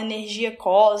 falar da energia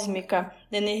cósmica,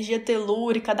 da energia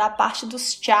telúrica, da parte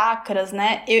dos chakras,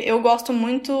 né? Eu gosto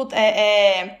muito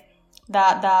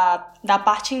da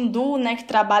parte hindu, né? Que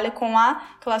trabalha com a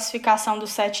classificação dos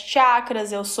 7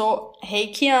 chakras. Eu sou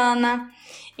reikiana,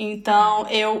 então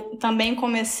eu também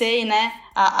comecei, né?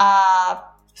 A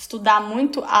estudar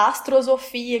muito a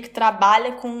astrosofia, que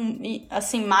trabalha com,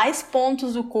 assim, mais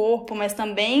pontos do corpo, mas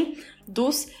também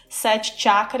dos 7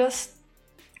 chakras.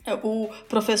 O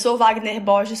professor Wagner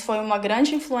Borges foi uma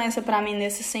grande influência para mim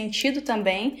nesse sentido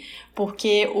também,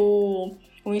 porque o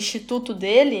instituto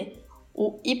dele,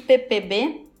 o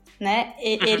IPPB, né,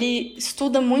 ele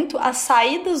estuda muito as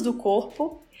saídas do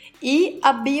corpo e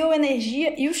a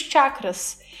bioenergia e os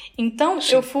chakras. Então,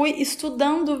 eu fui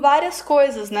estudando várias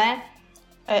coisas, né,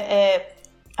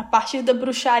 a partir da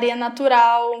bruxaria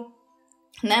natural,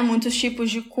 né, muitos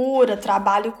tipos de cura,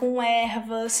 trabalho com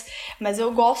ervas, mas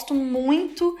eu gosto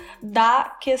muito da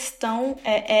questão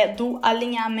do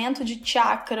alinhamento de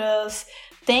chakras.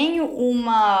 Tenho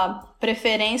uma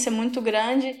preferência muito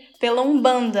grande pela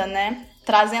Umbanda, né,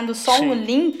 trazendo só um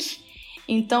link.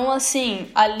 Então, assim,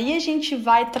 ali a gente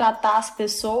vai tratar as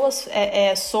pessoas,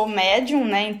 sou médium,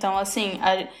 né, então, assim,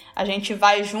 a gente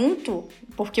vai junto,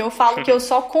 porque eu falo que eu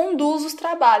só conduzo os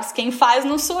trabalhos, quem faz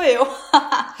não sou eu.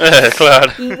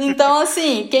 Claro. Então,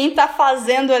 assim, quem tá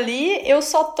fazendo ali, eu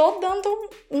só tô dando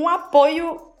um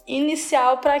apoio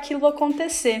inicial para aquilo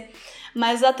acontecer,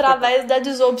 mas através da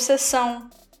desobsessão,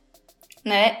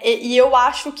 né, e eu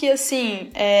acho que,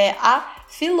 assim, a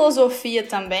filosofia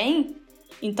também,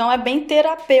 então é bem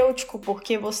terapêutico,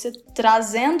 porque você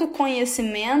trazendo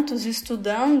conhecimentos,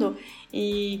 estudando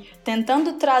e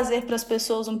tentando trazer para as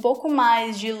pessoas um pouco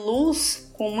mais de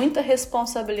luz, com muita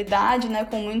responsabilidade, né,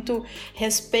 com muito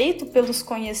respeito pelos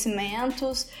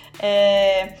conhecimentos,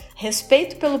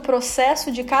 respeito pelo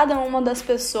processo de cada uma das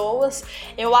pessoas.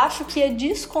 Eu acho que a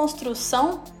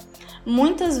desconstrução,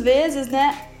 muitas vezes,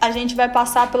 né, a gente vai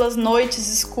passar pelas noites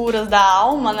escuras da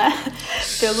alma, né,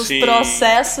 pelos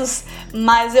processos,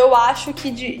 mas eu acho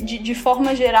que de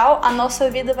forma geral a nossa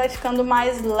vida vai ficando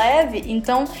mais leve.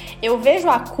 Então eu vejo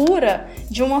a cura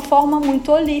de uma forma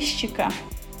muito holística.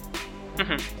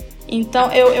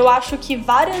 Então eu acho que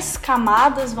várias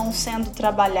camadas vão sendo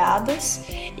trabalhadas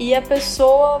e a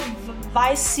pessoa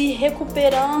vai se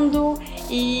recuperando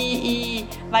e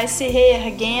vai se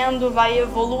reerguendo, vai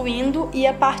evoluindo, e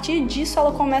a partir disso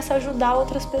ela começa a ajudar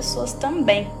outras pessoas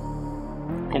também.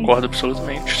 Concordo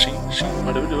absolutamente, sim,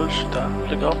 maravilhoso, tá,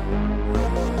 legal.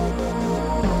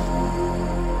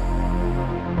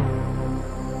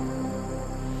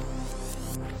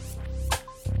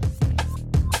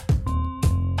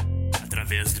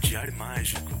 Através do Diário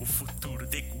Mágico, o futuro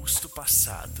degusta o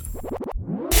passado.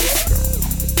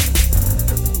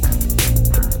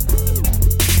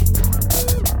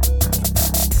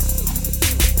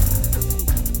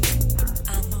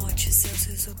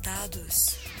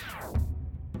 conectados.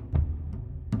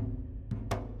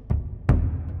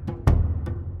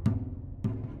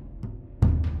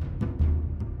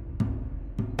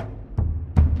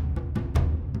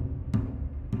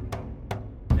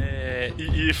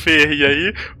 E Fer, e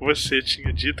aí você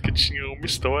tinha dito que tinha uma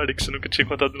história que você nunca tinha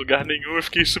contado em lugar nenhum. Eu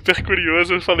fiquei super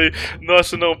curioso. Eu falei,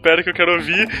 nossa, não, pera que eu quero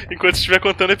ouvir enquanto estiver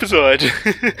contando o episódio.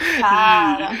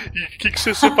 Cara. E o que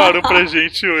você separou pra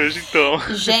gente hoje, então?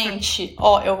 Gente,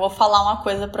 ó, eu vou falar uma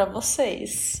coisa pra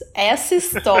vocês. Essa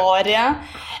história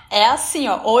é assim,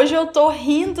 ó. Hoje eu tô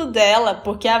rindo dela,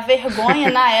 porque a vergonha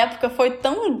na época foi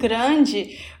tão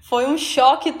grande. Foi um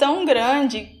choque tão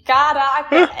grande.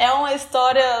 Caraca, é uma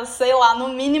história, sei lá, no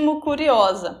mínimo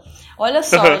curiosa. Olha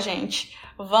só, gente.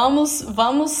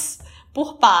 Vamos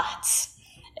por partes.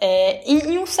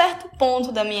 Em um certo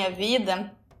ponto da minha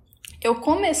vida, eu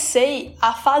comecei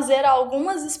a fazer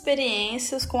algumas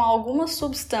experiências com algumas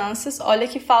substâncias. Olha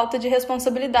que falta de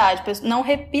responsabilidade. Não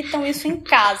repitam isso em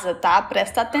casa, tá?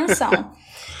 Presta atenção.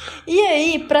 E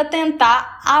aí, para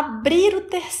tentar abrir o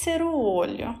terceiro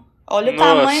olho. Olha o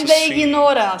tamanho da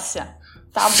ignorância.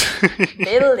 Tá bom.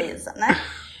 Beleza, né?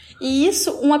 E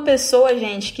isso, uma pessoa,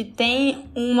 gente, que tem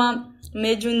uma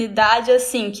mediunidade,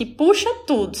 assim, que puxa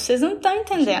tudo. Vocês não estão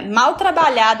entendendo. Mal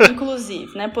trabalhado,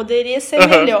 inclusive, né? Poderia ser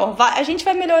melhor. A gente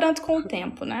vai melhorando com o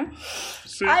tempo, né?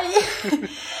 Sim.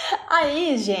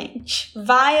 Aí, gente,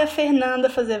 vai a Fernanda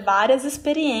fazer várias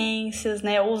experiências,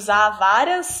 né? Usar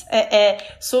várias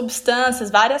substâncias,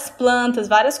 várias plantas,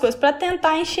 várias coisas para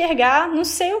tentar enxergar não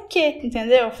sei o que,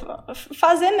 entendeu?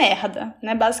 Fazer merda,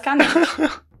 né? Basicamente.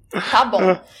 Tá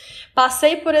bom.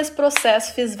 Passei por esse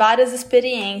processo, fiz várias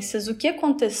experiências. O que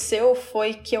aconteceu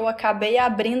foi que eu acabei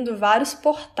abrindo vários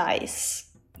portais.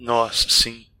 Nossa,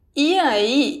 sim. E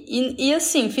aí, e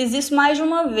assim, fiz isso mais de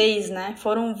uma vez, né?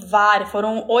 Foram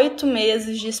 8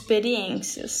 meses de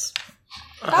experiências.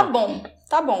 Tá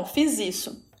bom, fiz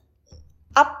isso.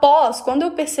 Após, quando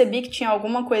eu percebi que tinha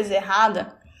alguma coisa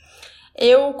errada,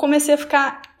 eu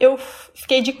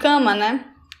fiquei de cama, né?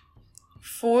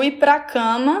 Fui pra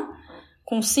cama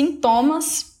com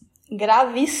sintomas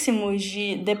gravíssimos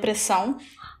de depressão,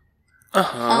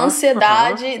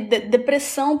 ansiedade,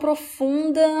 depressão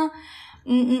profunda,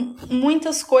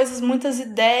 muitas coisas, muitas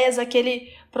ideias, aquele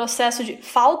processo de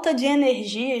falta de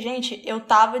energia. Gente, eu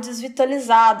tava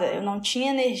desvitalizada, eu não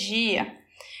tinha energia.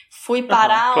 Fui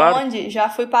parar onde? Já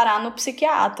fui parar no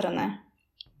psiquiatra, né?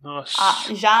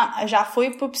 Nossa. Já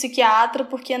fui pro psiquiatra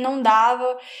porque não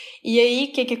dava. E aí,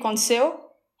 o que aconteceu?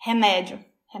 Remédio,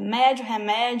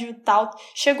 tal.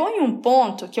 Chegou em um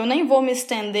ponto, que eu nem vou me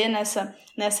estender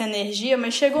nessa energia,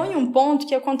 mas chegou em um ponto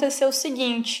que aconteceu o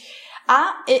seguinte: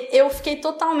 eu fiquei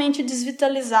totalmente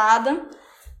desvitalizada.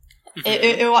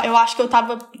 Eu acho que eu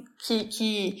tava...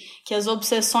 Que as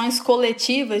obsessões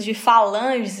coletivas de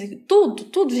falanges,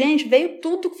 tudo, gente, veio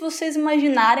tudo que vocês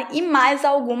imaginarem e mais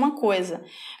alguma coisa.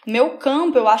 Meu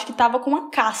campo, eu acho que tava com uma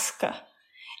casca.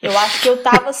 Eu acho que eu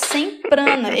tava sem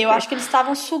prana. Eu acho que eles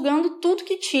estavam sugando tudo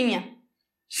que tinha.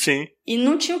 Sim. E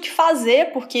não tinha o que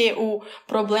fazer, porque o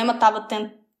problema tava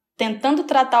tentando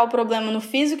tratar o problema no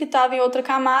físico, que tava em outra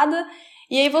camada.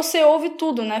 E aí você ouve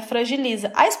tudo, né?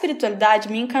 Fragiliza. A espiritualidade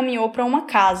me encaminhou para uma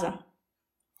casa.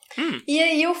 E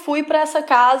aí eu fui para essa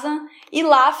casa e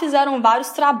lá fizeram vários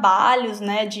trabalhos,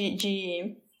 né?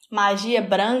 De magia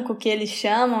branco, que eles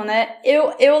chamam, né?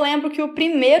 Eu lembro que o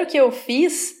primeiro que eu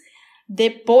fiz...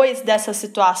 Depois dessa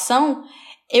situação,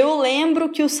 eu lembro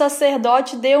que o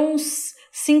sacerdote deu uns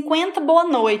 50 boa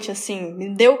noite, assim,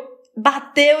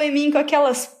 bateu em mim com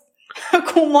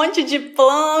com um monte de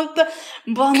planta,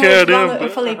 boa noite, boa noite. Eu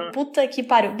falei, puta que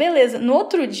pariu. Beleza, no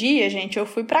outro dia, gente, eu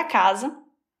fui pra casa,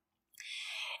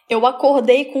 eu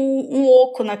acordei com um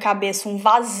oco na cabeça, um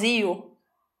vazio,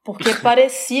 porque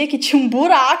parecia que tinha um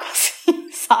buraco,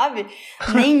 assim, sabe?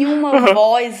 Nenhuma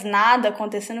voz, nada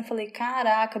acontecendo. Eu falei,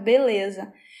 caraca,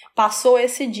 beleza. Passou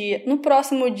esse dia. No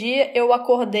próximo dia, eu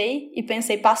acordei e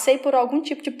pensei, passei por algum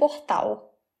tipo de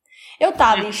portal. Eu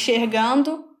tava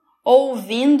enxergando,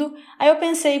 ouvindo. Aí eu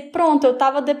pensei, pronto, eu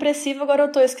tava depressiva, agora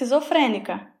eu tô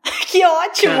esquizofrênica. Que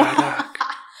ótimo!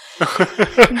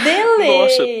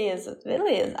 Beleza.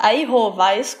 Aí, Rô,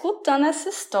 vai escutando essa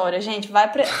história, gente.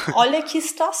 Olha que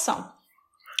situação.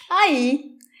 Aí,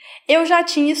 eu já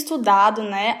tinha estudado,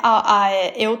 né?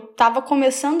 Eu tava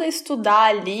começando a estudar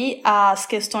ali as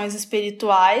questões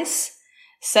espirituais,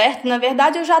 certo? Na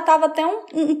verdade, eu já estava até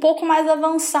um pouco mais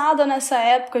avançada nessa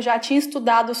época. Eu já tinha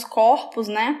estudado os corpos,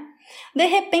 né? De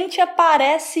repente,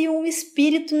 aparece um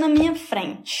espírito na minha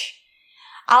frente.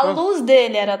 A luz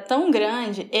dele era tão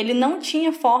grande, ele não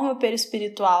tinha forma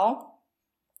perispiritual.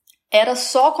 era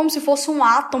só como se fosse um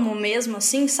átomo mesmo,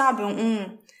 assim, sabe?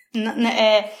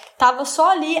 Tava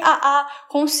só ali a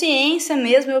consciência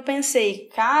mesmo. Eu pensei,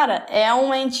 cara, é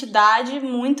uma entidade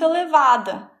muito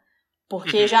elevada,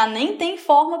 porque já nem tem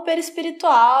forma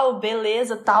perispiritual,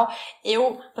 beleza, tal.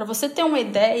 Pra você ter uma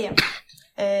ideia,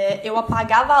 eu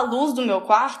apagava a luz do meu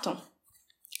quarto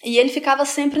e ele ficava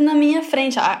sempre na minha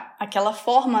frente, aquela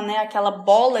forma, né, aquela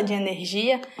bola de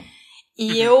energia,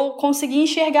 e eu conseguia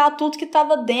enxergar tudo que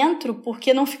estava dentro,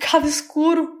 porque não ficava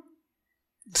escuro.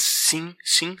 Sim,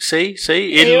 sei.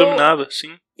 Ele iluminava,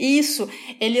 sim. Isso,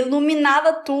 ele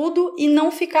iluminava tudo e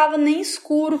não ficava nem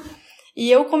escuro.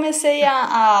 E eu comecei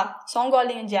só um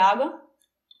golinho de água.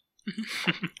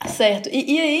 Certo.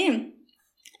 E aí,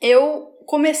 eu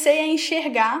comecei a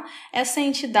enxergar essa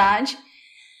entidade.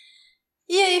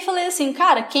 E aí falei assim,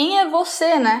 cara, quem é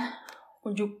você, né?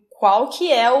 Qual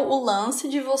que é o lance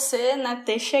de você, né,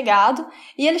 ter chegado?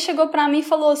 E ele chegou pra mim e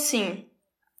falou assim,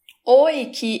 oi,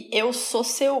 que eu sou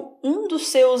um dos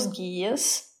seus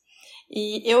guias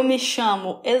e eu me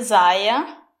chamo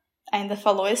Esaia, ainda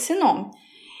falou esse nome,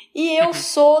 e eu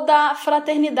sou da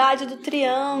Fraternidade do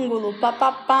Triângulo,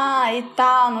 papapá e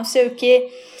tal, não sei o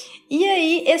quê. E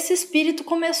aí esse espírito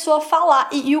começou a falar,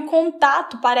 e o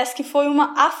contato parece que foi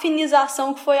uma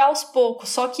afinização que foi aos poucos,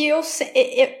 só que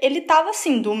ele estava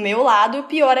assim, do meu lado, e o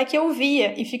pior é que eu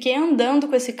via, e fiquei andando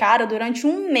com esse cara durante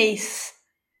 1 mês.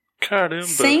 Caramba!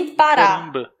 Sem parar,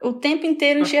 o tempo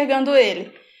inteiro enxergando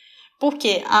ele.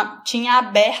 Porque tinha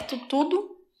aberto tudo.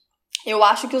 Eu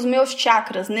acho que os meus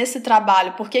chakras nesse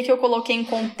trabalho, por que eu coloquei em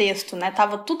contexto, né?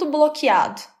 Tava tudo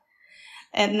bloqueado.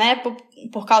 Né?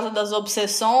 Por causa das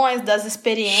obsessões, das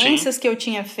experiências que eu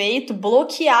tinha feito,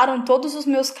 bloquearam todos os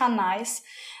meus canais.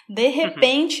 De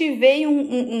repente veio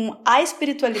a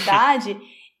espiritualidade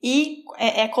e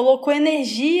colocou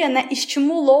energia, né?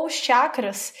 Estimulou os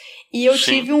chakras. E eu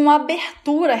tive uma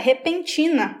abertura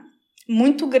repentina,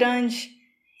 muito grande.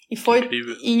 E foi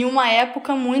incrível. Em uma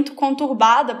época muito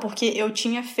conturbada, porque eu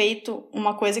tinha feito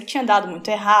uma coisa que tinha dado muito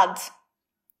errado.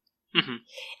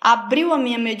 Abriu a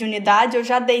minha mediunidade, eu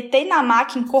já deitei na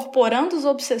maca incorporando os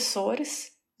obsessores.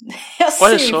 Assim,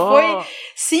 olha só!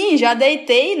 Sim, já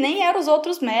deitei, nem eram os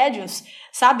outros médiuns,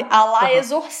 sabe? A lá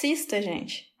exorcista,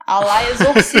 gente. A lá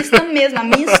exorcista mesmo. A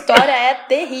minha história é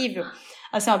terrível.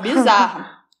 Assim, ó,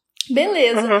 bizarra.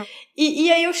 Beleza.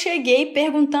 E aí eu cheguei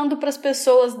perguntando para as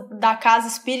pessoas da casa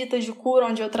espírita de cura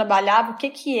onde eu trabalhava o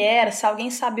que era, se alguém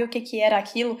sabia o que era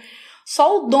aquilo.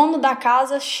 Só o dono da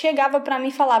casa chegava para mim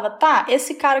e falava, tá,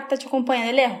 esse cara que tá te acompanhando,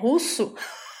 ele é russo?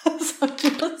 Só que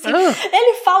assim,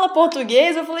 ele fala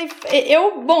português. Eu falei,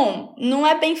 bom, não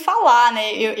é bem falar,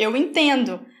 né? Eu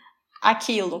entendo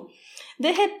aquilo.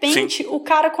 De repente, o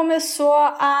cara começou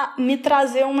a me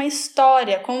trazer uma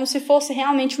história, como se fosse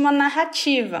realmente uma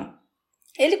narrativa.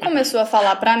 Ele começou a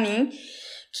falar para mim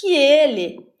que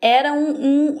ele era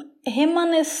um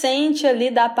remanescente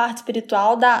ali da parte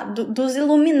espiritual dos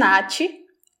Illuminati.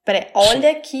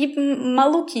 Olha que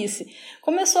maluquice.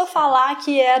 Começou a falar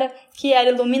que era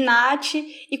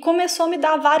Illuminati e começou a me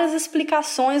dar várias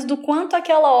explicações do quanto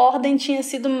aquela ordem tinha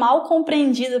sido mal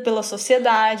compreendida pela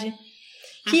sociedade,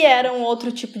 que era um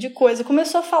outro tipo de coisa.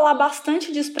 Começou a falar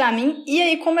bastante disso pra mim e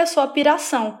aí começou a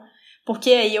piração,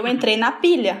 porque aí eu entrei na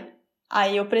pilha,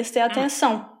 aí eu prestei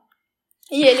atenção.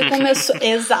 E ele começou,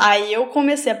 aí eu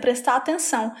comecei a prestar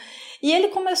atenção. E ele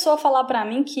começou a falar pra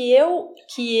mim que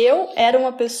eu era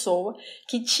uma pessoa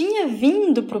que tinha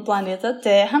vindo pro planeta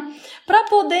Terra para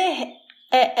poder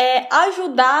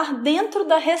ajudar dentro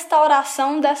da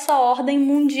restauração dessa ordem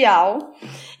mundial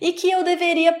e que eu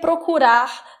deveria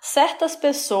procurar certas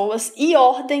pessoas e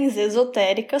ordens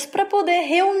esotéricas para poder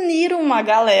reunir uma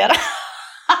galera.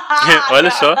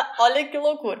 Olha só. Olha que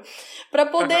loucura. Para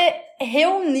poder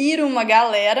reunir uma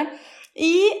galera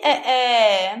e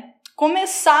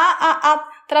começar a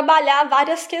trabalhar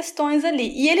várias questões ali.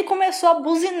 E ele começou a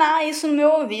buzinar isso no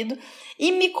meu ouvido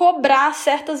e me cobrar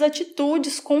certas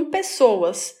atitudes com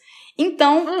pessoas.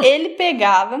 Então, ele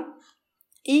pegava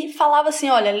e falava assim,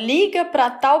 olha, liga para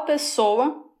tal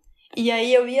pessoa, e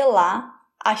aí eu ia lá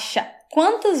achar.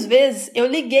 Quantas vezes eu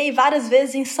liguei várias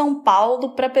vezes em São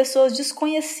Paulo para pessoas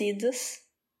desconhecidas.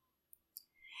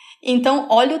 Então,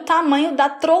 olha o tamanho da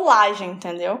trollagem,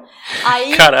 entendeu?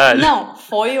 Aí, caralho. Não,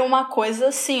 foi uma coisa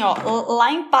assim, ó.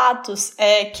 Lá em Patos,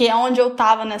 que é onde eu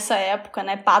tava nessa época,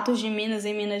 né? Patos de Minas,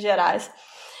 em Minas Gerais.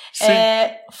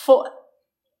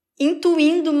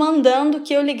 Intuindo, mandando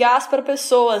que eu ligasse para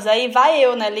pessoas. Aí vai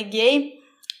eu, né? Liguei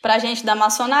pra gente da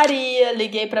maçonaria,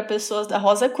 liguei pra pessoas da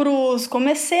Rosa Cruz,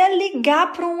 comecei a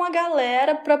ligar pra uma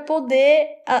galera pra poder,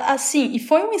 assim, e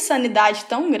foi uma insanidade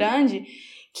tão grande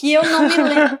que eu não me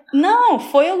lembro. Não,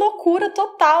 foi a loucura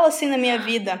total, assim, na minha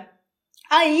vida.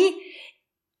 Aí,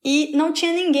 e não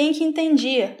tinha ninguém que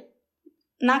entendia.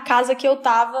 Na casa que eu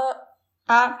tava,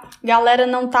 a galera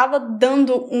não tava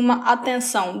dando uma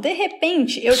atenção. De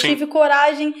repente, eu tive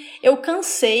coragem, eu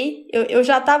cansei, eu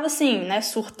já tava assim, né,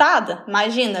 surtada,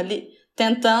 imagina, ali,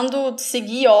 tentando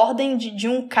seguir ordem de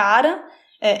um cara,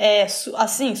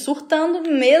 assim, surtando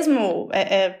mesmo,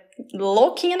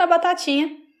 louquinha na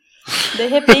batatinha. De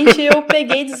repente eu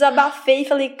peguei, desabafei e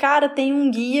falei, cara, tem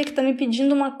um guia que tá me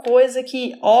pedindo uma coisa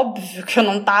que, óbvio que eu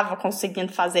não tava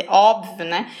conseguindo fazer, óbvio,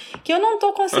 né? Que eu não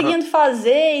tô conseguindo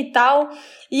fazer e tal,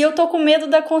 e eu tô com medo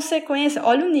da consequência.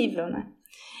 Olha o nível, né?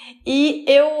 E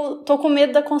eu tô com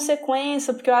medo da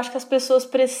consequência, porque eu acho que as pessoas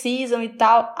precisam e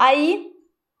tal. Aí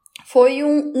foi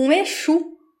um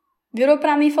Exu, virou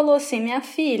pra mim e falou assim, minha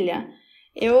filha,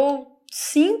 eu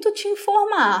sinto te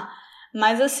informar,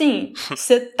 mas assim,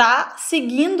 você tá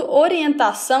seguindo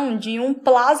orientação de um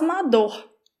plasmador.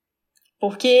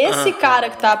 Porque esse cara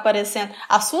que tá aparecendo,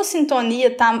 a sua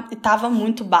sintonia tava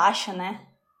muito baixa, né?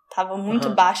 Tava muito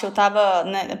baixa. Eu tava,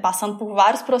 né, passando por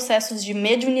vários processos de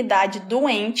mediunidade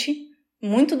doente,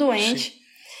 muito doente. Sim.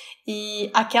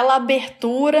 E aquela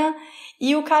abertura.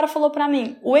 E o cara falou pra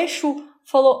mim, o Exu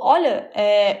falou, olha,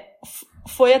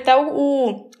 foi até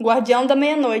o guardião da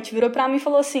meia-noite, virou pra mim e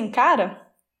falou assim, cara,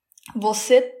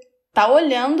 você tá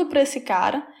olhando pra esse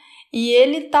cara e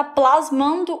ele tá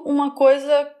plasmando uma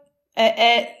coisa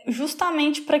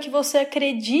justamente para que você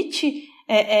acredite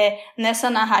nessa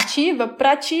narrativa,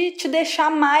 para te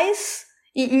deixar mais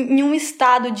em um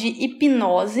estado de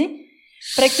hipnose,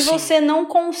 para que você não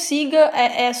consiga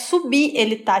subir.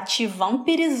 Ele tá te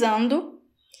vampirizando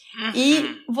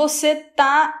e você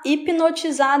tá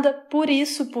hipnotizada por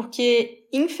isso, porque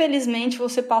infelizmente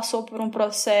você passou por um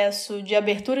processo de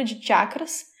abertura de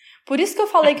chakras. Por isso que eu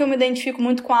falei que eu me identifico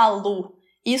muito com a Lu.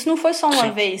 Isso não foi só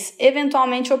uma vez.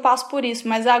 Eventualmente eu passo por isso,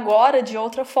 mas agora de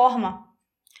outra forma.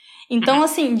 Então,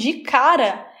 assim, de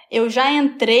cara, eu já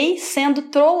entrei sendo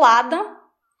trollada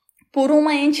por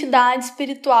uma entidade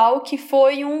espiritual que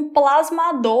foi um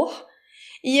plasmador.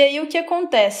 E aí o que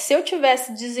acontece? Se eu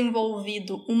tivesse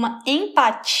desenvolvido uma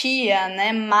empatia,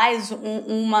 né, mais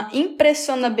uma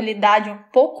impressionabilidade um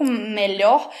pouco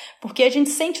melhor, porque a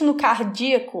gente sente no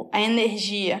cardíaco a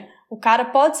energia. O cara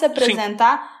pode se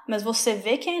apresentar, mas você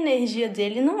vê que a energia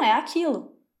dele não é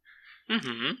aquilo.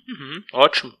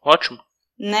 Ótimo.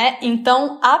 Né?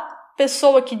 Então, a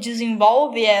pessoa que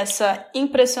desenvolve essa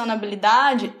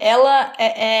impressionabilidade, ela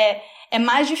é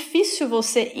mais difícil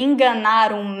você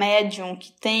enganar um médium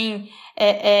que tem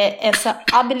essa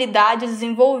habilidade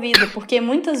desenvolvida, porque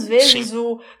muitas vezes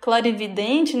o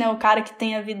clarividente, né, o cara que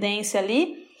tem a vidência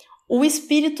ali, o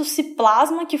espírito se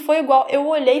plasma, que foi igual, eu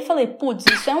olhei e falei, putz,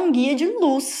 isso é um guia de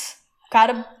luz. O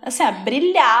cara, assim,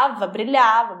 brilhava,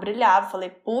 falei,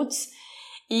 putz,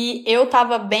 e eu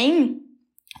tava bem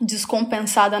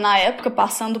descompensada na época,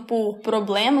 passando por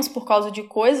problemas por causa de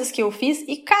coisas que eu fiz,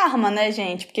 e karma, né,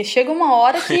 gente? Porque chega uma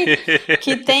hora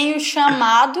que tem o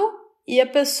chamado e a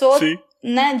pessoa,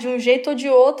 né, de um jeito ou de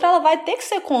outro, ela vai ter que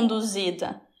ser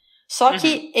conduzida. Só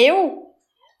que eu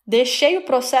deixei o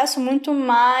processo muito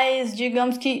mais,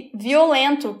 digamos que,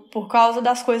 violento por causa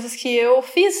das coisas que eu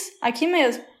fiz aqui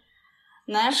mesmo,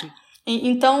 né?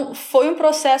 Então, foi um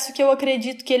processo que eu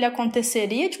acredito que ele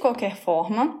aconteceria de qualquer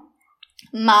forma,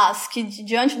 mas que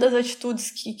diante das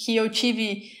atitudes que eu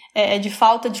tive de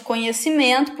falta de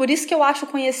conhecimento, por isso que eu acho o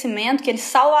conhecimento que ele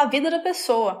salva a vida da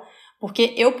pessoa,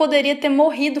 porque eu poderia ter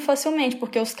morrido facilmente,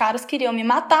 porque os caras queriam me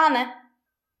matar, né?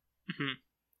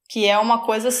 Que é uma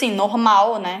coisa assim,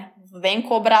 normal, né? Vem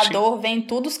cobrador, vem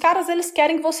tudo, os caras eles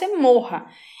querem que você morra.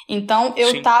 Então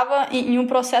eu tava em um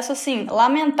processo assim,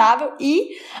 lamentável, e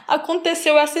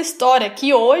aconteceu essa história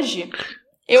que hoje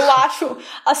eu acho,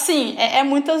 assim, é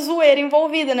muita zoeira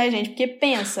envolvida, né, gente? Porque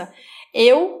pensa,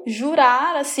 eu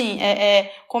jurar, assim,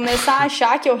 começar a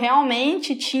achar que eu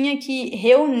realmente tinha que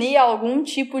reunir algum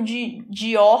tipo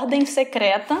de ordem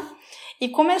secreta e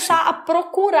começar a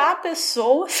procurar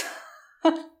pessoas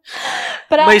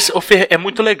Mas, Fer, é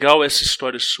muito legal essa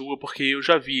história sua, porque eu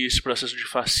já vi esse processo de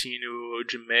fascínio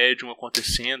de médium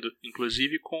acontecendo,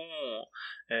 inclusive com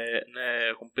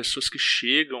pessoas que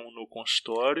chegam no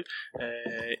consultório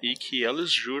e que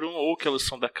elas juram ou que elas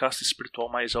são da casta espiritual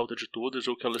mais alta de todas,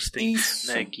 ou que elas têm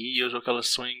guias, ou que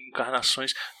elas são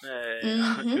encarnações.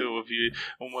 Eu ouvi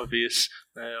uma vez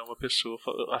uma pessoa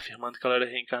afirmando que ela era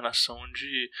reencarnação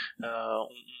de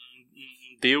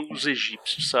um deus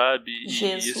egípcio, sabe?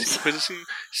 Jesus. E assim, coisa assim,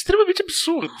 extremamente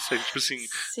absurda, sabe? Tipo assim.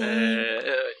 Sim.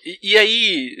 E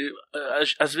aí,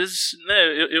 às vezes,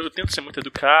 né, eu tento ser muito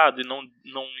educado e não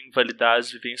invalidar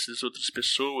as vivências das outras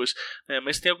pessoas, né,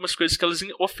 mas tem algumas coisas que elas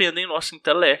ofendem nosso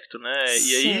intelecto, né?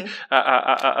 E aí,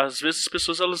 às vezes as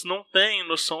pessoas elas não têm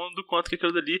noção do quanto que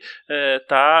aquilo dali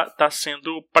tá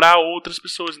sendo para outras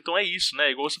pessoas. Então é isso, né?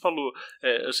 Igual você falou,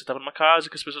 você estava numa casa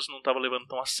que as pessoas não estavam levando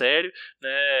tão a sério,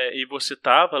 né? E você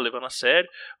estava levando a sério,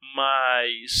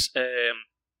 mas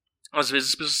às vezes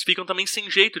as pessoas ficam também sem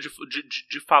jeito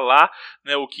de falar,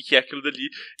 né, o que é aquilo dali.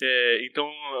 Então,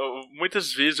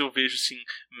 muitas vezes eu vejo assim,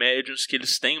 médiuns que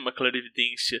eles têm uma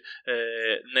clarividência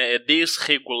né,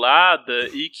 desregulada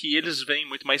e que eles veem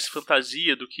muito mais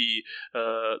fantasia do que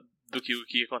o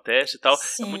que acontece e tal.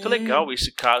 Sim. É muito legal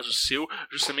esse caso seu,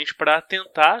 justamente para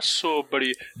atentar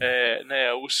sobre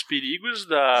né, os perigos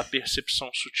da percepção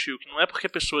sutil, que não é porque a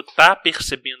pessoa está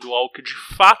percebendo algo que de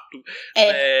fato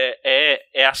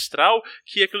é astral,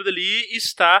 que aquilo dali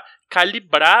está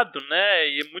calibrado, né?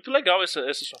 E é muito legal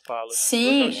essa sua fala.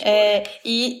 Sim,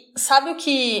 e sabe o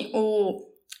que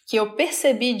eu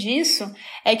percebi disso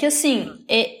é que, assim,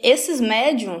 esses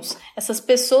médiums, essas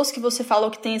pessoas que você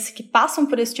falou que passam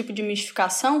por esse tipo de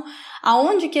mistificação,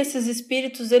 aonde que esses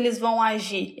espíritos eles vão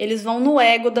agir? Eles vão no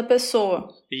ego da pessoa.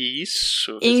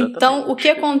 Isso, exatamente. Então, o que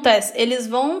acontece? Eles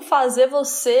vão fazer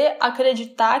você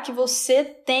acreditar que você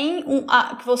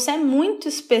que você é muito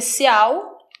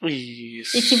especial.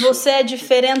 Isso. E que você é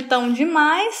diferentão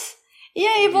demais. E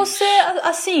aí você,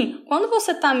 assim, quando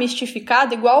você tá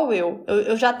mistificado, igual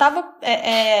eu já tava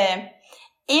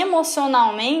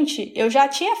emocionalmente, eu já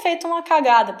tinha feito uma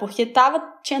cagada, porque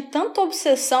tinha tanta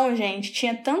obsessão, gente,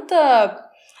 tinha tanto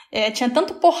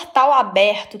portal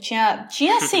aberto, tinha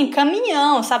assim,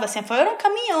 caminhão, sabe, assim, foram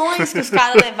caminhões que os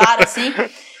caras levaram, assim,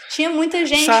 tinha muita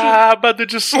gente... Sábado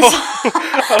de sol.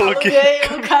 Aluguei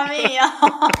um caminhão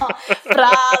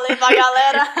pra levar a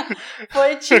galera.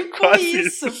 Foi tipo quase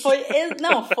isso.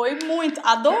 Foi muito.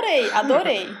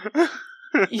 Adorei.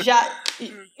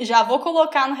 Já vou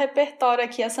colocar no repertório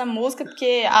aqui essa música,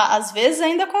 porque às vezes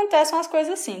ainda acontecem umas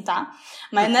coisas assim, tá?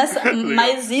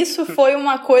 Mas isso foi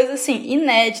uma coisa assim,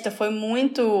 inédita, foi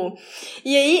muito...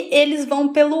 E aí eles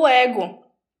vão pelo ego.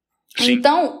 Sim.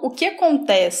 Então, o que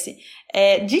acontece?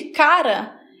 De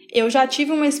cara, eu já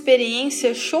tive uma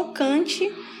experiência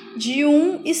chocante de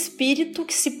um espírito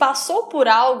que se passou por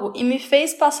algo e me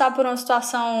fez passar por uma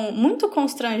situação muito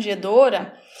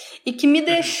constrangedora e que me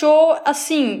deixou,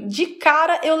 assim, de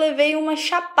cara eu levei uma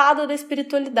chapada da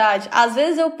espiritualidade. Às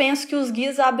vezes eu penso que os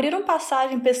guias abriram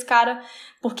passagem pra esse cara,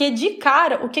 porque de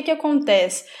cara, o que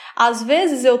acontece? Às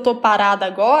vezes eu tô parada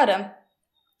agora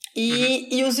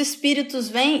e os espíritos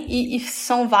vêm e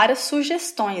são várias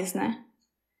sugestões, né?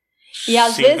 E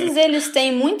às vezes eles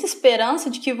têm muita esperança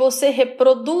de que você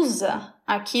reproduza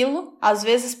aquilo, às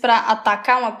vezes para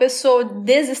atacar uma pessoa,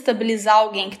 desestabilizar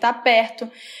alguém que está perto,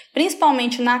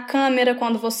 principalmente na câmera,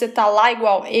 quando você tá lá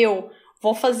igual eu,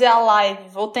 vou fazer a live,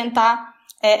 vou tentar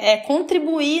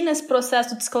contribuir nesse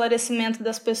processo de esclarecimento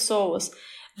das pessoas.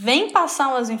 Vem passar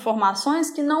umas informações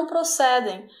que não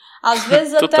procedem. Às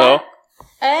vezes Total.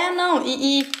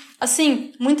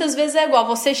 assim, muitas vezes é igual,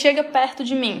 você chega perto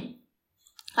de mim,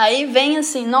 aí vem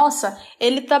assim, nossa,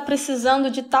 ele tá precisando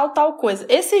de tal coisa.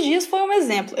 Esses dias foi um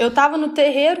exemplo, eu tava no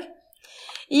terreiro,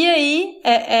 e aí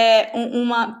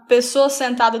uma pessoa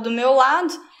sentada do meu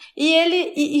lado,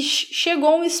 e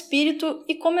chegou um espírito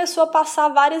e começou a passar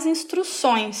várias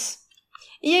instruções.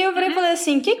 E aí eu virei e falei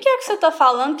assim, o que é que você tá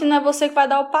falando que não é você que vai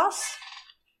dar o passo?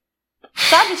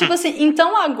 Sabe, tipo assim,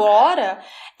 então agora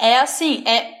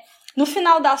no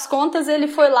final das contas ele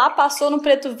foi lá, passou no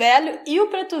Preto Velho e o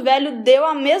Preto Velho deu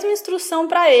a mesma instrução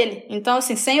pra ele. Então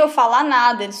assim, sem eu falar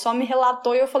nada, ele só me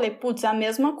relatou e eu falei, putz, é a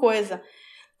mesma coisa.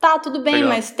 Tá, tudo bem, legal,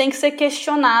 mas tem que ser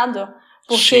questionado,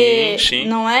 porque sim.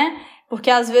 Não é?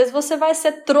 Porque às vezes você vai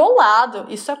ser trollado,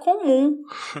 isso é comum.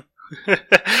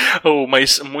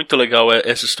 Mas muito legal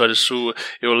essa história sua.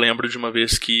 Eu lembro de uma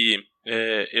vez que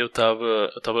eu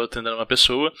tava atendendo uma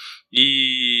pessoa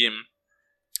e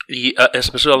essa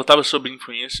pessoa ela estava sob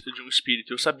influência de um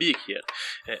espírito, eu sabia que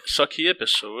era. Só que a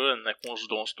pessoa, né, com os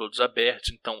dons todos abertos,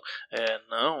 então,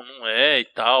 não é e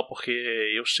tal, porque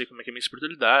eu sei como é que é a minha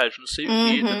espiritualidade, não sei o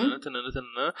que,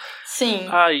 tananã. Sim.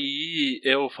 Aí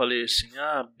eu falei assim,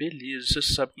 beleza, você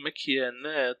sabe como é que é,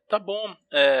 né? Tá bom,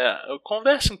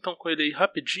 conversa então com ele aí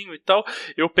rapidinho e tal.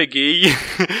 Eu peguei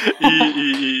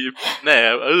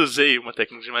né, eu usei uma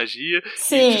técnica de magia.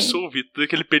 Sim. E dissolvi todo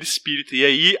aquele perispírito. E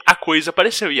aí a coisa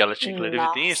apareceu. E ela tinha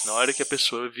clarividência. Na hora que a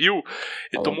pessoa viu,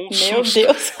 ele tomou um Meu susto.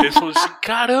 Deus. Ele falou assim,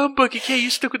 caramba, o que é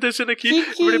isso que tá acontecendo aqui?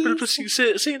 Eu falei pra ele assim,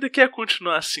 você ainda quer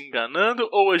continuar se enganando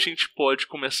ou a gente pode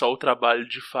começar o trabalho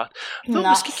de fato? Não,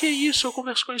 mas o que é isso? Eu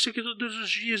converso com isso aqui todos os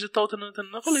dias e tal.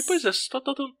 Eu falei, pois é, você tá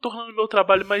tornando o meu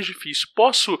trabalho mais difícil.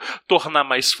 Posso tornar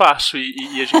mais fácil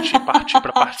e a gente partir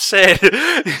pra parte séria?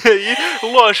 E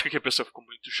aí, lógico que a pessoa ficou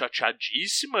muito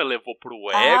chateadíssima, levou pro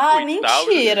ego e tal.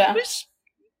 Mentira. Mas,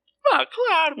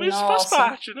 claro, mas isso faz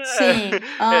parte, né? Sim.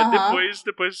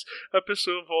 Depois a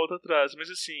pessoa volta atrás. Mas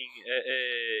assim,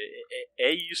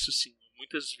 é isso, assim.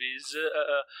 Muitas vezes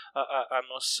a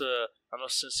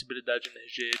nossa sensibilidade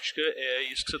energética é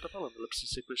isso que você está falando. Ela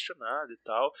precisa ser questionada e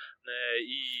tal, né?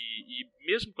 E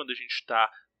mesmo quando a gente está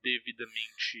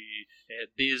devidamente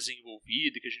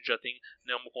desenvolvido e que a gente já tem,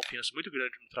 né, uma confiança muito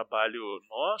grande no trabalho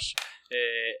nosso,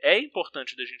 é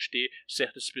importante da gente ter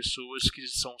certas pessoas que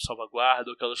são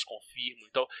salvaguarda ou que elas confirmam.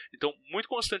 Então muito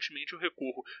constantemente eu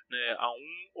recorro, né, a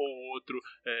um ou outro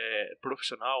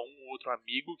profissional, um ou outro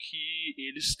amigo que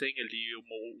eles têm ali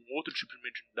um outro tipo de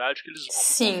mediunidade que eles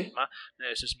vão me confirmar,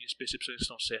 né, se as minhas percepções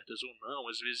estão certas ou não.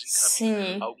 Às vezes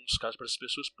encaminho alguns casos para as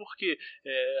pessoas, porque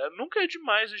nunca é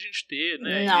demais a gente ter,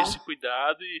 né, esse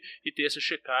cuidado e ter essa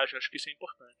checagem. Acho que isso é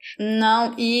importante.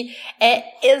 Não, e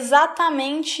é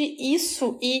exatamente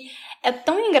isso, e é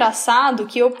tão engraçado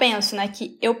que eu penso, né,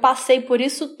 que eu passei por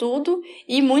isso tudo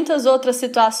e muitas outras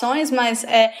situações, mas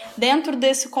dentro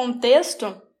desse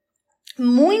contexto,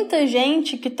 muita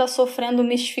gente que está sofrendo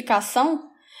mistificação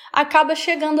acaba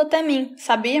chegando até mim,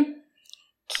 sabia?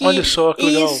 Olha só, que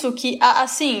legal. Isso, que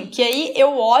assim, que aí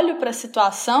eu olho para a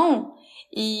situação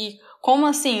e como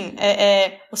assim,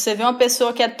 você vê uma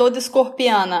pessoa que é toda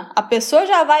escorpiana, a pessoa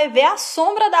já vai ver a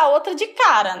sombra da outra de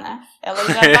cara, né? Ela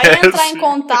já vai entrar em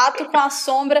contato com a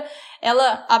sombra,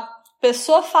 a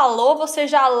pessoa falou, você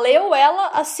já leu ela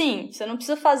assim, você não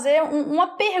precisa fazer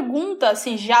uma pergunta,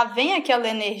 assim, já vem aquela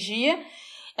energia,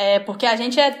 porque a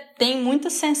gente tem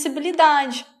muita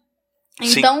sensibilidade.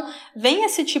 Então, vem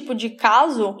esse tipo de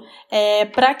caso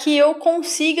para que eu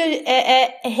consiga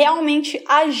realmente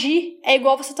agir,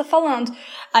 igual você está falando.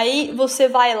 Aí você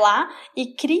vai lá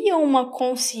e cria uma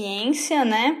consciência,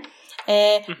 né?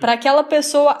 Para aquela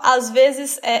pessoa, às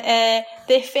vezes,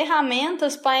 ter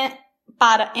ferramentas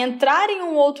para entrar em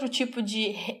um outro tipo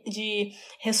de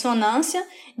ressonância,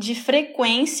 de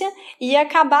frequência e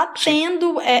acabar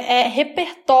tendo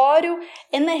repertório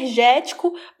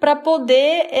energético para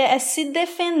poder se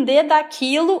defender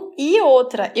daquilo. E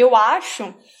outra, eu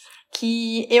acho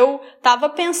que eu estava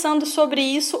pensando sobre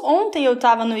isso, ontem eu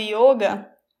estava no yoga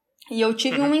e eu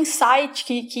tive um insight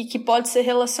que pode ser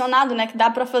relacionado, né, que dá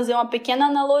para fazer uma pequena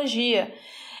analogia.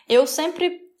 Eu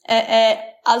sempre,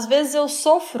 às vezes eu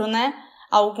sofro, né,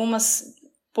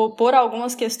 por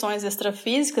algumas questões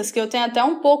extrafísicas que eu tenho até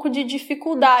um pouco de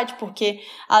dificuldade, porque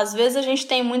às vezes a gente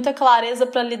tem muita clareza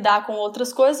para lidar com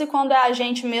outras coisas e quando é a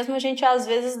gente mesmo, a gente às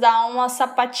vezes dá uma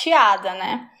sapateada,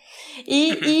 né?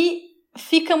 E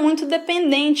fica muito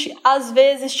dependente, às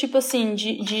vezes, tipo assim,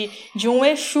 de um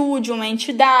Exu, de uma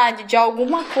entidade, de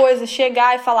alguma coisa,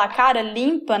 chegar e falar, cara,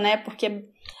 limpa, né? Porque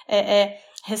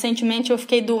recentemente eu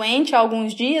fiquei doente há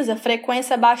alguns dias, a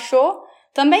frequência baixou.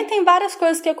 Também tem várias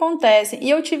coisas que acontecem. E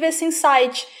eu tive esse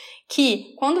insight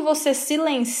que quando você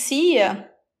silencia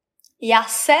e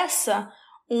acessa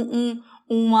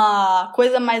uma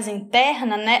coisa mais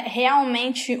interna, né,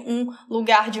 realmente um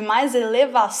lugar de mais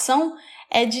elevação,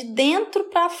 é de dentro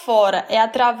para fora. É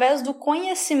através do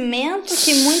conhecimento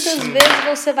que muitas vezes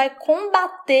você vai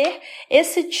combater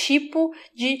esse tipo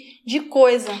de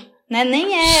coisa. Né?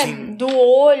 Nem do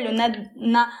olho, né?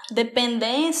 Na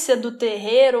dependência do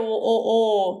terreiro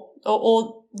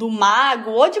ou do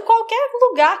mago, ou de qualquer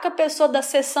lugar que a pessoa da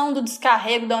sessão do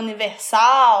descarrego da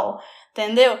Universal,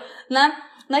 entendeu?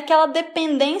 Naquela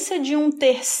dependência de um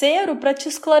terceiro para te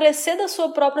esclarecer da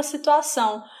sua própria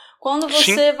situação. Quando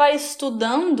você vai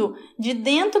estudando de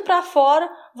dentro para fora,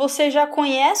 você já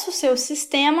conhece o seu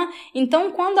sistema,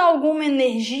 então quando alguma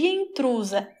energia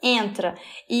intrusa entra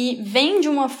e vem de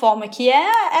uma forma que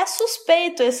é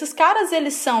suspeito, esses caras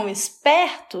eles são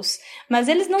espertos, mas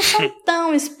eles não são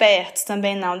tão espertos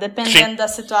também não, dependendo da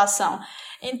situação.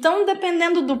 Então,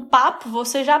 dependendo do papo,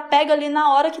 você já pega ali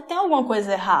na hora que tem alguma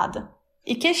coisa errada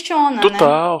e questiona,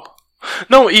 Total. Né?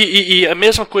 Não, e a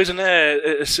mesma coisa, né,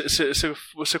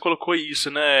 você colocou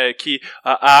isso, né, que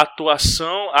a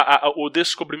atuação, o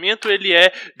descobrimento ele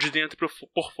é de dentro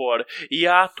por fora, e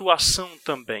a atuação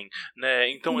também,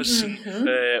 né, então assim,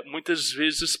 muitas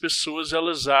vezes as pessoas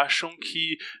elas acham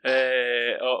que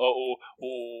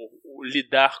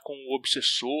lidar com o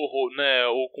obsessor, né,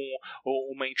 ou com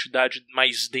uma entidade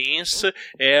mais densa,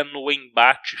 é no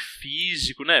embate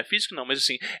físico, né? Físico não, mas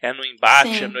assim, é no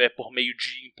embate, é por meio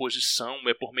de imposição,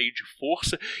 é por meio de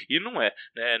força, e não é,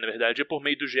 né? Na verdade, é por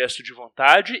meio do gesto de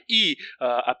vontade, e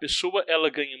a pessoa, ela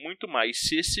ganha muito mais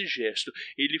se esse gesto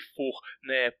ele for,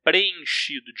 né,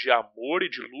 preenchido de amor e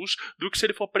de luz, do que se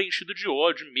ele for preenchido de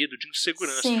ódio, medo, de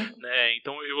insegurança, né?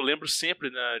 Então eu lembro sempre,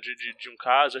 né, de um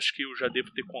caso, acho que eu já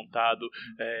devo ter contado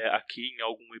aqui em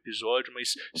algum episódio,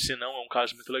 mas se não, é um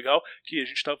caso muito legal, que a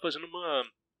gente estava fazendo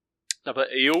Tava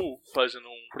eu fazendo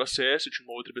um processo, tinha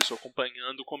uma outra pessoa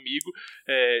acompanhando comigo,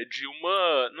 de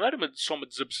uma... Não era só uma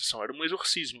desobsessão, era um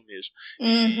exorcismo mesmo.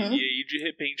 E aí, de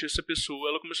repente, essa pessoa,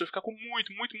 ela começou a ficar com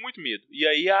muito, muito, muito medo. E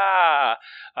aí a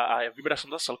vibração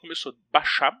da sala começou a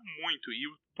baixar muito, e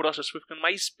o processo foi ficando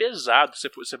mais pesado.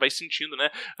 Você vai sentindo, né,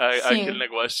 aquele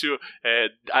negócio,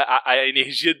 a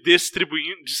energia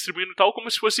distribuindo tal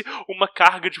como se fosse uma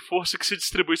carga de força que se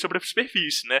distribui sobre a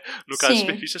superfície, né? No caso, a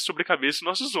superfície é sobre a cabeça e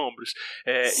nossos ombros.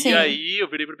 E aí eu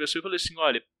virei pra pessoa e falei assim,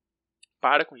 olha,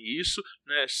 para com isso,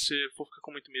 né? Se for ficar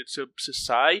com muito medo, você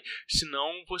sai,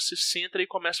 senão você senta e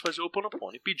começa a fazer o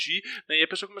Ho'oponopono. E pedir, né? E a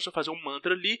pessoa começou a fazer um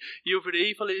mantra ali, e eu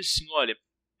virei e falei assim, olha,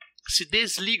 se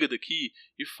desliga daqui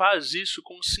e faz isso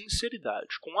com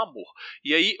sinceridade, com amor.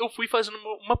 E aí eu fui fazendo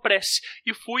uma prece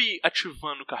e fui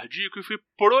ativando o cardíaco e fui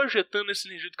projetando essa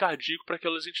energia do cardíaco para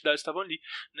aquelas entidades que estavam ali,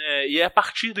 né? E a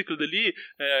partir daquilo dali,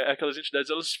 aquelas entidades,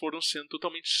 elas foram sendo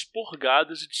totalmente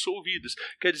expurgadas e dissolvidas.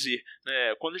 Quer dizer,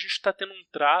 né, quando a gente está tendo um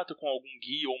trato com algum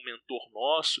guia ou mentor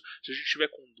nosso, se a gente tiver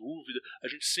com dúvida, a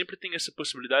gente sempre tem essa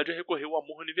possibilidade de recorrer ao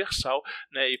amor universal,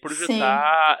 né, e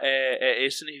projetar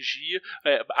essa energia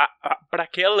para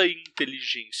aquela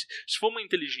inteligência. Se for uma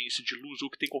inteligência de luz ou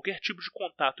que tem qualquer tipo de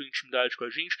contato ou intimidade com a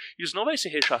gente, isso não vai ser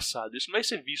rechaçado, isso não vai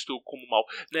ser visto como mal,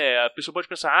 né? A pessoa pode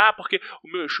pensar, porque o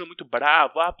meu Exu é muito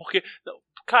bravo, porque... Não,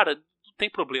 cara, não tem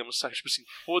problema, sabe? Tipo assim,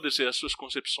 foda-se as suas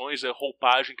concepções, a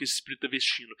roupagem que esse espírito tá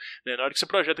vestindo, né? Na hora que você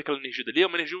projeta aquela energia dali, é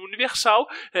uma energia universal,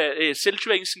 se ele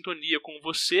estiver em sintonia com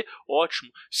você,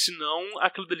 ótimo, senão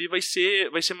aquilo dali vai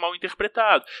ser mal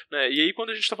interpretado, né? E aí quando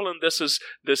a gente tá falando dessas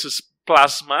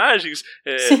plasmagens,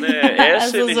 né,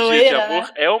 essa energia de amor,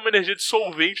 né, é uma energia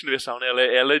dissolvente universal, né?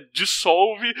 Ela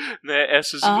dissolve, né,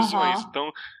 essas ilusões.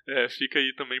 Então, fica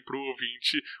aí também pro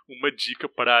ouvinte uma dica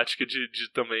prática de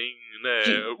também, né,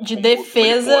 de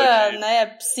defesa, pode... né,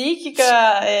 psíquica,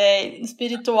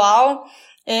 espiritual.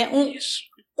 Isso.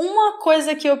 Uma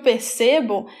coisa que eu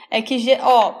percebo é que,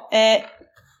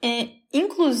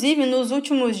 inclusive nos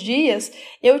últimos dias,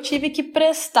 eu tive que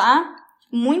prestar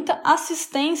muita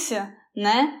assistência,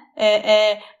 né,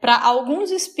 para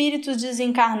alguns espíritos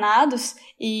desencarnados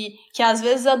e que às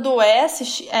vezes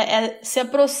adoecem, se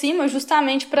aproximam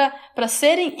justamente para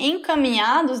serem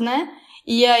encaminhados, né,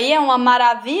 e aí é uma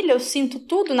maravilha, eu sinto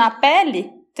tudo na pele,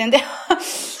 entendeu?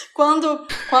 Quando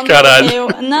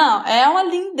não, é uma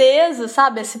lindeza,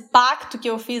 sabe? Esse pacto que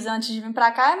eu fiz antes de vir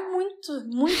pra cá é muito,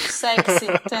 muito sexy,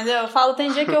 entendeu?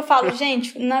 Tem dia que eu falo,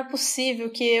 gente, não é possível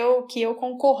que eu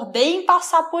concordei em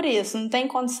passar por isso, não tem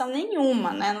condição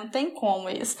nenhuma, né? Não tem como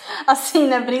isso. Assim,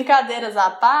 né? Brincadeiras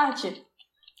à parte,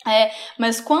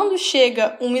 mas quando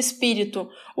chega um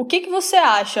espírito, o que você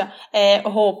acha,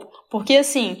 Rô? Porque,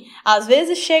 assim, às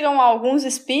vezes chegam alguns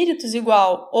espíritos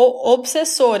igual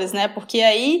obsessores, né? Porque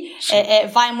aí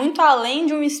vai muito além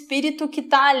de um espírito que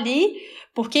tá ali,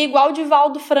 porque igual o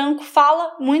Divaldo Franco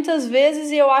fala muitas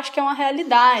vezes, e eu acho que é uma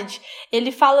realidade.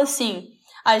 Ele fala assim,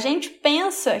 a gente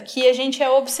pensa que a gente é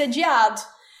obsediado,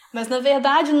 mas na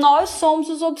verdade nós somos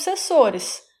os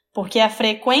obsessores, porque a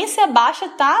frequência baixa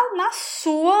tá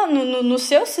no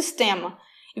seu sistema.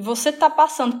 E você está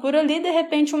passando por ali, de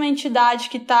repente uma entidade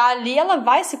que está ali, ela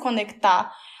vai se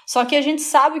conectar. Só que a gente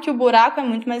sabe que o buraco é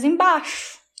muito mais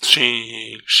embaixo.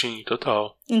 Sim,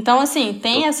 total. Então, assim,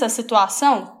 tem essa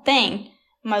situação? Tem.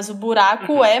 Mas o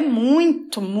buraco é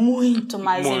muito, muito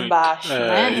mais embaixo,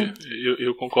 né?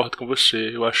 Eu concordo com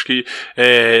você. Eu acho que...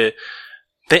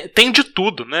 Tem de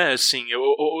tudo, né? Assim,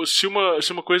 se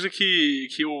uma coisa que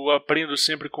eu aprendo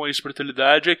sempre com a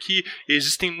espiritualidade é que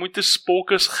existem muitas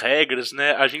poucas regras,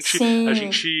 né? A gente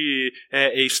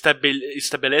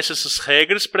estabelece essas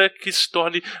regras para que se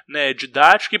torne, né,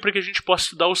 didática e para que a gente possa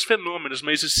estudar os fenômenos,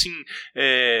 mas assim,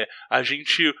 a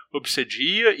gente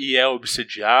obsedia e é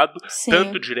obsediado,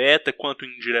 tanto direta quanto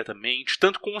indiretamente,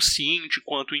 tanto consciente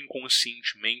quanto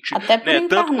inconscientemente, até por né?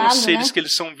 Tanto com seres, né, que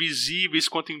eles são visíveis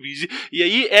quanto invisíveis, e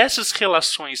aí E essas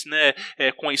relações, né,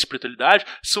 com a espiritualidade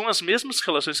são as mesmas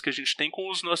relações que a gente tem com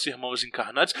os nossos irmãos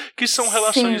encarnados, que são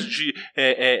relações de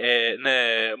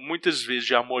né, muitas vezes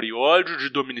de amor e ódio, de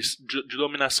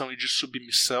dominação e de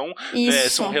submissão, né,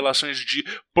 são relações de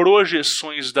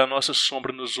projeções da nossa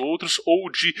sombra nos outros, ou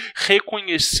de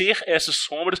reconhecer essas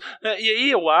sombras, né? E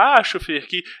aí eu acho, Fer,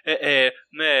 que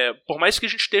né, por mais que a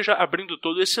gente esteja abrindo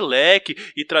todo esse leque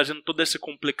e trazendo toda essa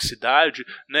complexidade,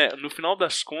 né, no final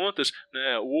das contas,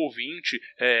 né, o ouvinte,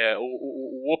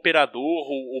 o operador,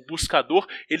 o buscador,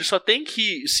 ele só tem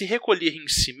que se recolher em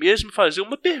si mesmo e fazer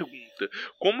uma pergunta: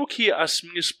 como que as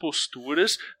minhas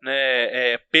posturas,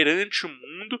 né, perante o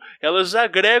mundo, elas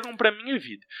agregam para minha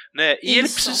vida, né? E ele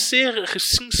precisa ser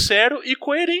sincero e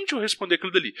coerente ao responder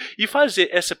aquilo dali, e fazer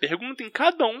essa pergunta em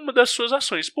cada uma das suas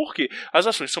ações. Por quê? As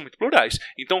ações são muito plurais.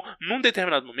 Então, num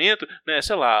determinado momento, né,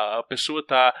 sei lá, a pessoa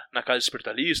está na casa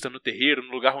espiritualista, no terreiro,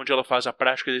 no lugar onde ela faz a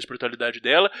prática da espiritualidade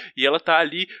dela, e ela está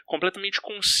ali completamente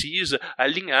concisa,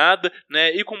 alinhada,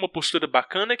 né, e com uma postura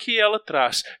bacana que ela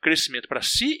traz crescimento para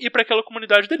si e para aquela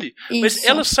comunidade dali. Mas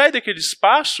ela sai daquele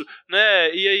espaço,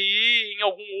 né, e aí em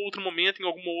algum outro momento, em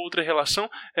alguma outra relação,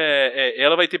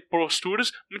 ela vai ter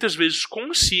posturas muitas vezes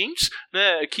conscientes,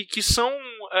 né, que são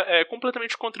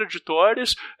completamente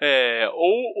contraditórias,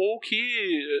 ou que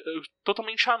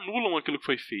totalmente anulam aquilo que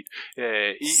foi feito.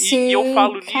 E eu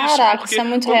falo nisso porque isso é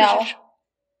muito real.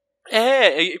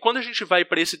 Quando a gente vai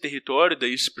para esse território da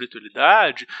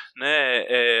espiritualidade,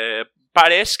 né,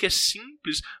 parece que é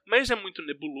simples, mas é muito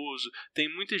nebuloso.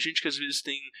 Tem muita gente que às vezes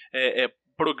tem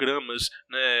programas,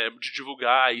 né, de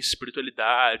divulgar a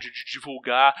espiritualidade, de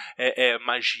divulgar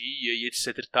magia e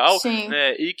etc e tal,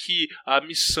 né, e que a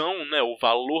missão, né, o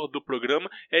valor do programa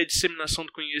é a disseminação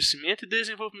do conhecimento e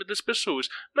desenvolvimento das pessoas.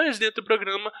 Mas dentro do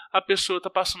programa a pessoa está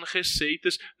passando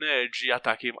receitas, né, de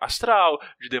ataque astral,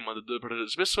 de demanda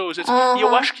das pessoas, etc. E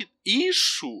eu acho que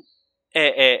isso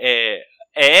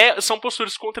são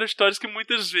posturas contraditórias que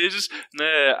muitas vezes,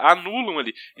 né, anulam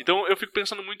ali. Então eu fico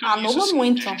pensando muito nisso,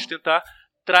 assim, de a gente tentar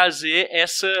trazer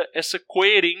essa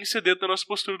coerência dentro da nossa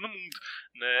postura no mundo,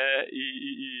 né?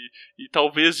 E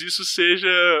talvez isso seja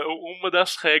uma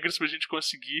das regras para a gente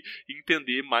conseguir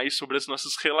entender mais sobre as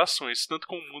nossas relações, tanto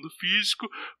com o mundo físico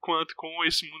quanto com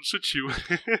esse mundo sutil.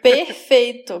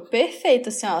 Perfeito,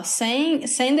 assim, ó,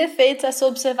 sem defeitos essa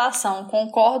observação,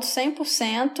 concordo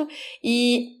 100%,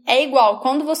 e é igual,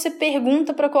 quando você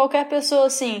pergunta para qualquer pessoa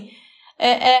assim,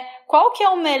 qual que é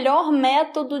o melhor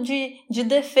método de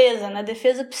defesa, né?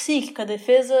 Defesa psíquica,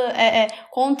 defesa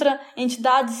contra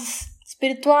entidades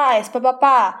espirituais,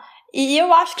 papapá. E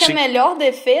eu acho que a melhor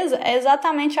defesa é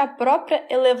exatamente a própria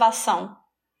elevação.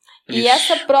 E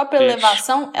essa própria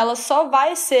elevação, ela só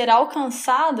vai ser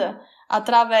alcançada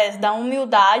através da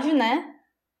humildade, né?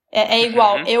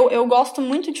 Igual, eu gosto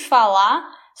muito de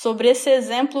falar sobre esse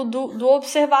exemplo do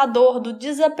observador, do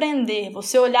desaprender.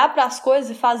 Você olhar para as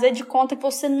coisas e fazer de conta que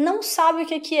você não sabe o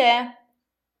que é.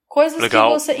 Coisas Legal.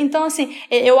 Que você... Então, assim,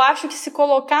 eu acho que se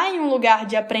colocar em um lugar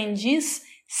de aprendiz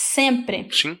sempre...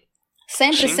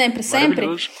 Sempre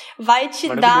vai te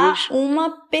dar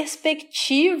uma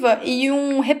perspectiva e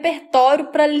um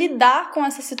repertório para lidar com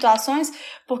essas situações,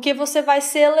 porque você vai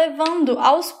se elevando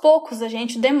aos poucos. A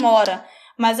gente demora,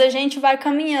 mas a gente vai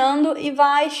caminhando e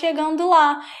vai chegando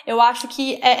lá. Eu acho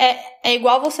que é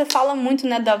igual você fala muito,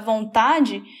 né, da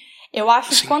vontade. Eu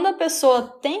acho que quando a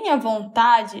pessoa tem a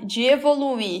vontade de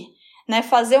evoluir, né,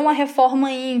 fazer uma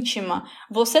reforma íntima,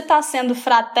 você está sendo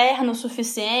fraterno o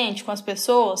suficiente com as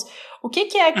pessoas, o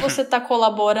que é que você está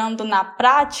colaborando na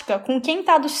prática com quem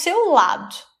está do seu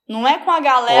lado? Não é com a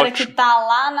galera que está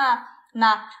lá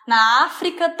na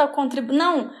África, está contribuindo.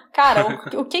 Não, cara,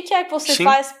 o que é que você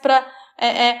faz para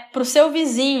o seu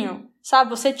vizinho?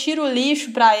 Sabe, você tira o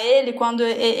lixo para ele quando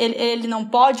ele não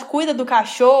pode, cuida do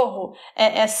cachorro,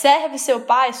 serve seu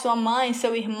pai, sua mãe,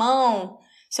 seu irmão,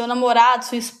 seu namorado,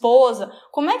 sua esposa.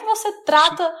 Como é que você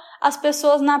trata as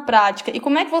pessoas na prática? E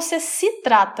como é que você se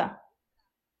trata?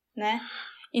 Né?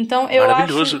 Então, eu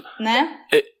acho... Né?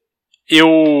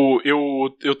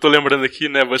 Eu tô lembrando aqui,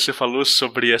 né, você falou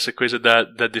sobre essa coisa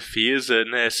da defesa,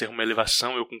 né, ser uma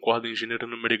elevação. Eu concordo em gênero,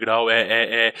 número e grau,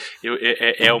 é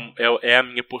a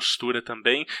minha postura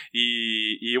também,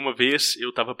 e uma vez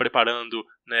eu tava preparando,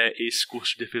 né, esse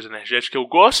curso de defesa energética. Eu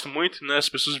gosto muito, né, as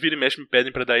pessoas viram e mexem me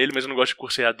pedem pra dar ele, mas eu não gosto de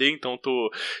curso EAD, então tô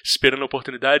esperando a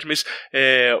oportunidade, mas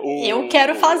eu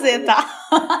quero fazer, tá?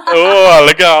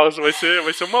 Legal, vai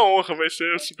ser uma honra, vai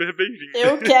ser super bem-vindo.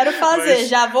 Eu quero fazer,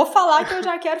 já vou falar que eu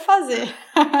já quero fazer.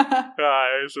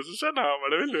 É sensacional,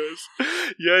 maravilhoso.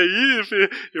 E aí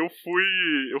eu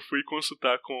fui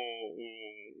consultar com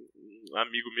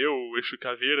amigo meu, o Exu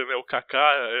Caveira, né, o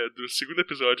Kaká, do segundo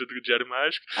episódio do Diário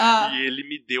Mágico, e ele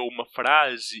me deu uma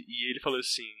frase, e ele falou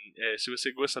assim, se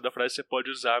você gostar da frase, você pode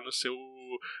usar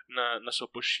na sua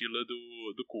apostila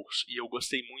do curso. E eu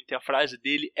gostei muito, e a frase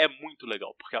dele é muito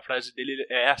legal, porque a frase dele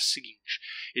é a seguinte,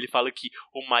 ele fala que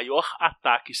o maior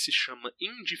ataque se chama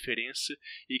indiferença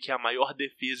e que a maior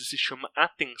defesa se chama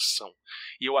atenção.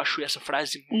 E eu acho essa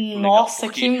frase muito legal. Nossa,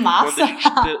 que massa!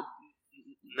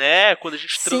 Quando a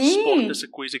gente transporta essa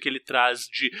coisa que ele traz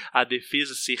de a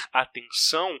defesa ser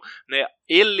atenção, né,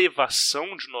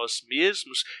 elevação de nós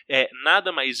mesmos,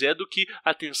 nada mais é do que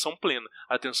atenção plena,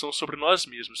 atenção sobre nós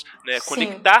mesmos, né,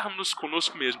 conectar-nos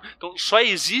conosco mesmo. Então só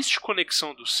existe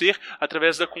conexão do ser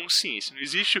através da consciência, não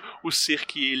existe o ser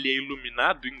que ele é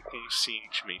iluminado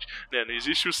inconscientemente, né, não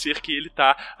existe o ser que ele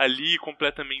está ali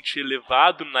completamente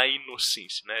elevado na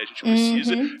inocência, né, a gente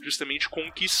precisa justamente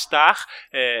conquistar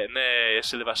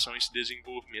essa elevação, esse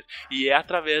desenvolvimento, e é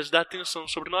através da atenção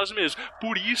sobre nós mesmos.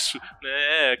 Por isso,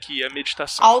 né, que a meditação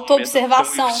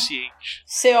autoobservação.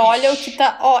 Você olha o que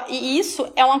tá... e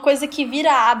isso é uma coisa que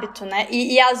vira hábito, né?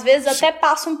 E às vezes até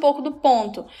passa um pouco do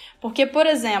ponto. Porque, por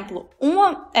exemplo,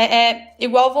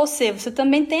 igual você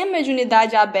também tem a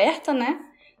mediunidade aberta, né?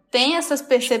 Tem essas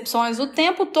percepções o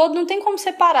tempo todo, não tem como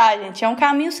separar, gente. É um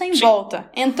caminho sem volta.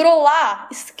 Entrou lá,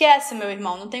 esquece, meu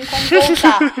irmão, não tem como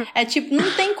voltar.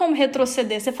 Não tem como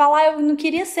retroceder. Você fala, eu não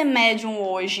queria ser médium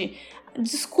hoje.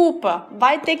 Desculpa,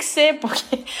 vai ter que ser,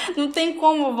 porque não tem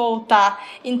como voltar.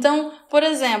 Então, por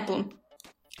exemplo,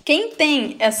 quem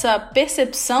tem essa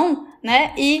percepção,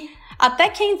 né, e até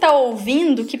quem tá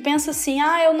ouvindo que pensa assim,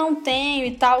 eu não tenho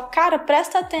e tal, cara,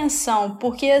 presta atenção,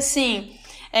 porque assim,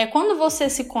 quando você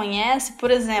se conhece, por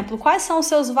exemplo, quais são os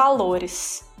seus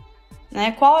valores?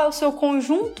 Né? Qual é o seu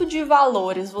conjunto de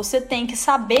valores? Você tem que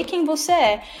saber quem você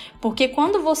é, porque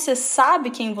quando você sabe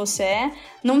quem você é,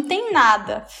 não tem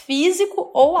nada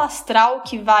físico ou astral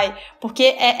que vai,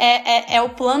 porque é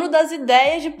o plano das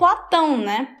ideias de Platão,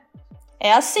 né?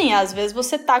 É assim, às vezes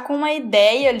você tá com uma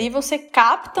ideia ali, você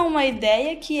capta uma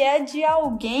ideia que é de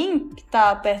alguém que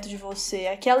tá perto de você.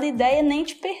 Aquela ideia nem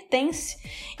te pertence.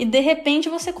 E de repente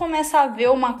você começa a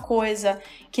ver uma coisa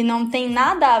que não tem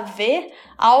nada a ver,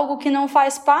 algo que não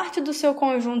faz parte do seu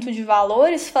conjunto de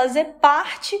valores, fazer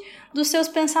parte dos seus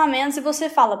pensamentos. E você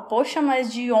fala, poxa,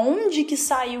 mas de onde que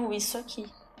saiu isso aqui?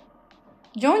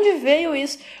 De onde veio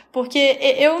isso? Porque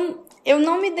eu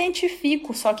não me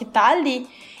identifico, só que tá ali.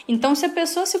 Então, se a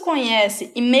pessoa se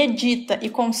conhece e medita e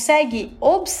consegue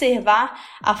observar,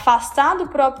 afastar do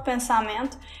próprio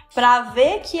pensamento, para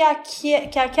ver que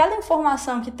aquela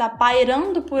informação que está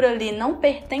pairando por ali não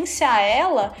pertence a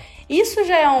ela, isso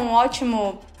já é uma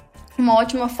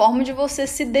ótima forma de você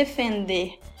se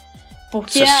defender.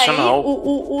 Porque aí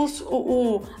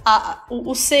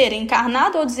o ser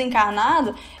encarnado ou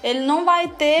desencarnado, ele não vai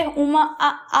ter uma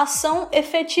ação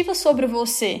efetiva sobre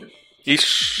você.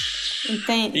 Isso.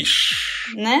 Entende?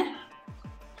 Ixi. Né?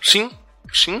 Sim,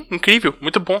 incrível,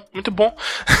 muito bom.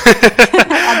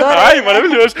 Adorei, ai, né?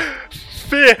 Maravilhoso.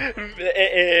 Fê,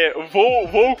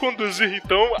 vou conduzir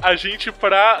então a gente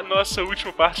para nossa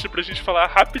última parte, pra gente falar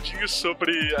rapidinho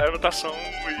sobre a anotação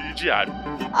e diário.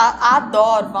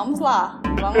 Adoro, vamos lá.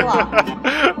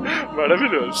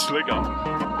 Maravilhoso, legal.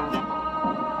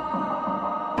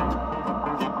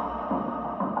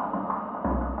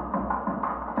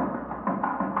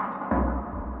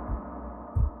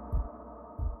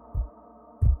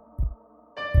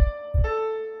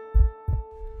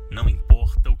 Não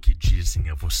importa o que dizem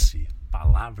a você,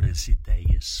 palavras e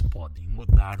ideias podem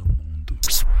mudar o mundo.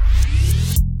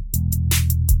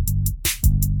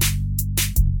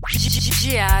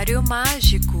 Diário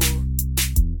Mágico.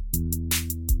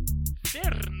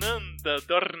 Fernanda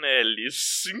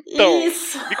Dornelles. Então,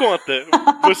 isso. Me conta,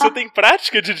 você tem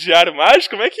prática de diário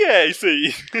mágico? Como é que é isso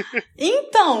aí?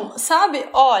 Então, sabe,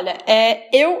 olha,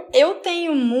 eu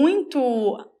tenho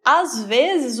muito... Às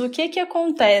vezes, o que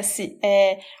acontece?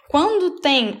 Quando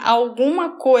tem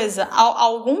alguma coisa,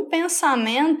 algum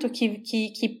pensamento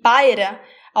que paira,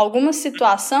 alguma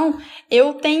situação,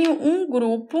 eu tenho um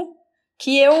grupo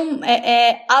que eu,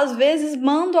 às vezes,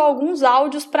 mando alguns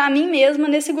áudios para mim mesma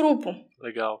nesse grupo.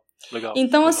 Legal.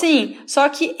 Então, assim, só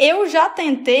que eu já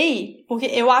tentei, porque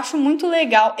eu acho muito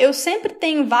legal. Eu sempre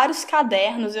tenho vários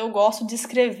cadernos, eu gosto de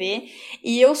escrever,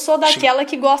 e eu sou daquela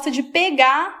que gosta de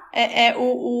pegar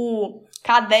o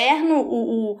caderno,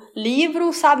 o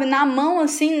livro, sabe, na mão,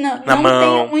 assim, não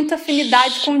tenho muita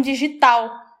afinidade com o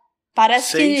digital.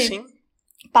 Parece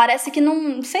que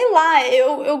não, sei lá,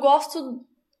 eu gosto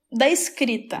da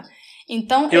escrita.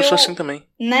 Então, eu sou assim também.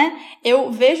 Né,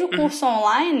 eu vejo o curso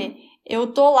online... eu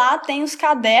tô lá, tenho os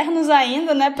cadernos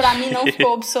ainda, né? Pra mim não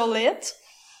ficou obsoleto.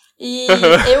 E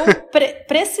eu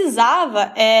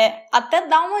precisava até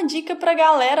dar uma dica pra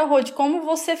galera, Rô, de como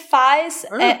você faz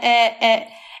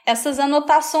essas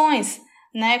anotações,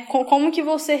 né? Como que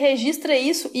você registra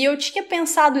isso. E eu tinha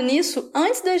pensado nisso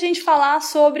antes da gente falar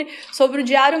sobre o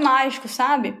Diário Mágico,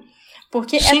 sabe?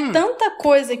 Porque Sim. é tanta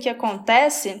coisa que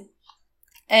acontece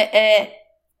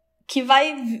que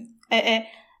vai...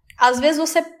 às vezes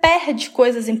você perde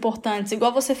coisas importantes,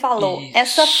 igual você falou.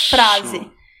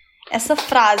 Isso. Essa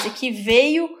frase que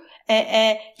veio,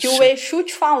 que o Exu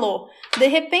te falou. De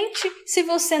repente, se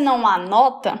você não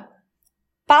anota,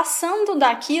 passando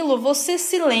daquilo, você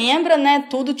se lembra, né?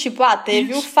 Tudo tipo,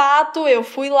 teve o fato, eu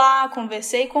fui lá,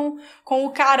 conversei com o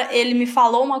cara, ele me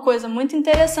falou uma coisa muito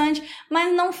interessante,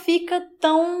 mas não fica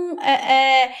tão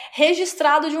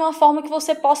registrado de uma forma que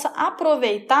você possa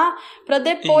aproveitar para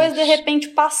depois, de repente,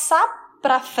 passar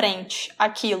para frente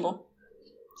aquilo.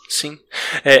 Sim.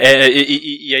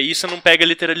 E aí você não pega a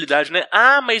literalidade, né?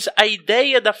 Mas a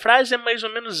ideia da frase é mais ou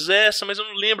menos essa, mas eu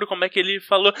não lembro como é que ele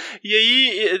falou. E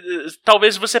aí,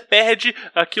 talvez você perde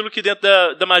aquilo que dentro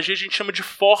da magia a gente chama de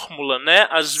fórmula, né?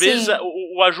 Às vezes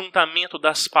o ajuntamento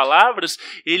das palavras,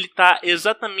 ele tá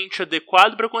exatamente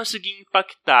adequado para conseguir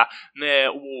impactar, né,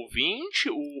 o ouvinte,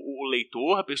 o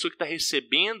leitor, a pessoa que está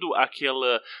recebendo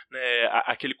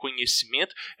aquele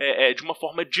conhecimento de uma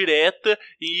forma direta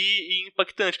e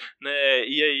impactante. Né?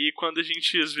 E aí, quando a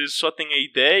gente às vezes só tem a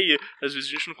ideia, às vezes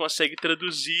a gente não consegue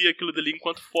traduzir aquilo dali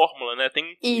enquanto fórmula, né?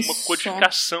 Tem uma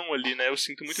codificação ali, né? Eu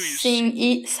sinto muito isso. Sim,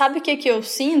 e sabe o que eu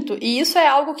sinto? E isso é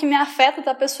algo que me afeta,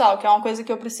 tá, pessoal? Que é uma coisa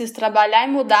que eu preciso trabalhar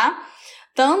e mudar.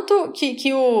 Tanto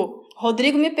que o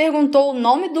Rodrigo me perguntou o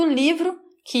nome do livro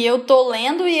que eu tô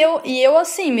lendo e eu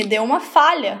assim, me deu uma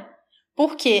falha.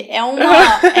 Por quê? É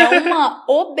uma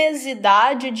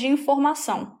obesidade de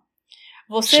informação.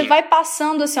 Você vai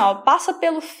passando assim, passa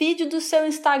pelo feed do seu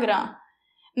Instagram.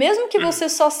 Mesmo que você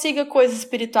só siga coisas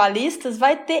espiritualistas,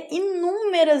 vai ter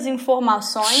inúmeras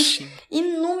informações,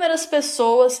 inúmeras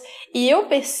pessoas. E eu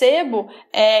percebo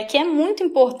que é muito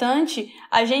importante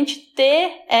a gente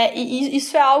ter, e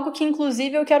isso é algo que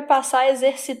inclusive eu quero passar a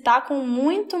exercitar com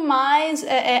muito mais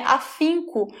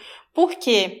afinco. Por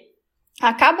quê?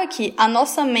 Acaba que a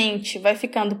nossa mente vai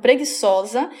ficando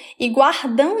preguiçosa e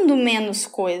guardando menos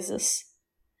coisas.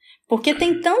 Porque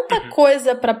tem tanta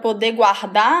coisa para poder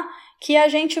guardar que a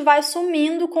gente vai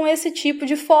sumindo com esse tipo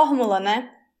de fórmula,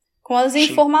 né? Com as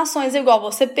informações. Igual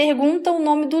você pergunta o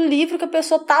nome do livro que a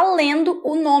pessoa tá lendo,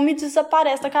 o nome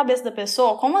desaparece da cabeça da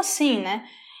pessoa. Como assim, né?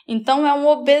 Então é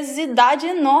uma obesidade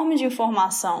enorme de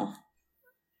informação.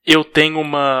 Eu tenho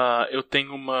uma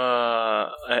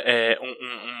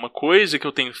coisa que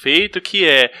eu tenho feito que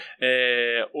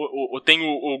eu tenho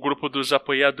o grupo dos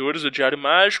apoiadores do Diário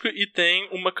Mágico e tem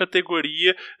uma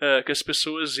categoria que as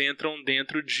pessoas entram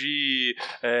dentro de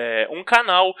um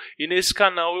canal, e nesse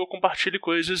canal eu compartilho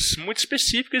coisas muito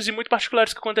específicas e muito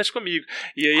particulares que acontecem comigo.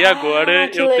 E aí agora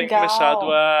eu tenho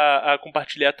começado a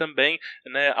compartilhar também,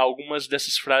 né, algumas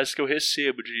dessas frases que eu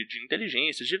recebo de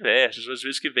inteligências diversas, às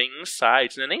vezes que vem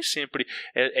insights, né? Nem sempre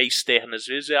é externo, às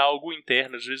vezes é algo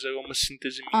interno, às vezes é uma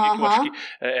síntese minha que eu acho que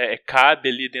cabe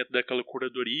ali dentro daquela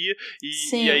curadoria,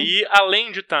 e aí,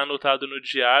 além de estar anotado no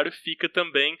diário, fica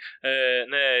também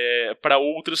para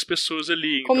outras pessoas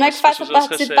ali. Como então, é que faz para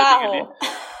participar?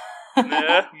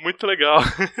 Muito legal.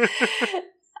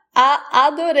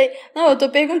 Adorei. Não, eu tô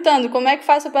perguntando, como é que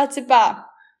faz para participar?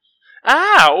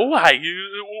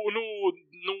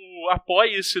 No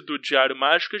Apoia-se do Diário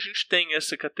Mágico, a gente tem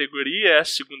essa categoria, é a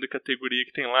segunda categoria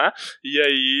que tem lá, e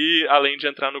aí, além de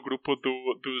entrar no grupo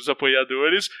dos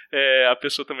apoiadores, a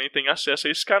pessoa também tem acesso a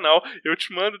esse canal. Eu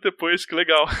te mando depois, que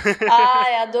legal.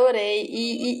 Adorei.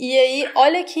 E aí,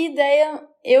 olha que ideia,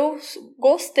 eu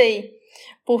gostei.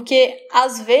 Porque,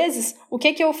 às vezes, o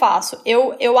que eu faço?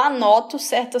 Eu anoto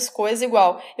certas coisas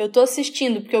igual. Eu tô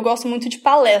assistindo, porque eu gosto muito de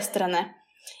palestra, né?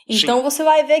 Então você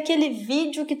vai ver aquele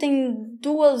vídeo que tem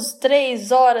 2,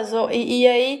 3 horas e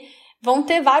aí vão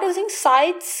ter vários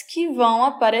insights que vão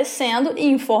aparecendo e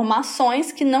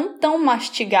informações que não estão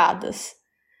mastigadas,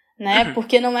 né?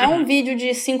 Porque não é um vídeo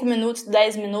de 5 minutos,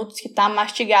 10 minutos que tá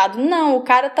mastigado. Não, o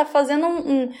cara tá fazendo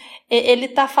ele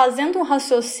tá fazendo um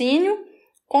raciocínio,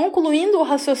 concluindo o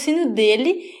raciocínio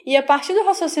dele, e a partir do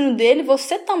raciocínio dele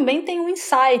você também tem um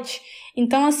insight.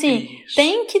 Então, assim,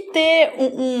 tem que ter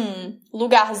um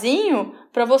lugarzinho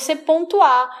para você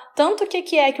pontuar tanto o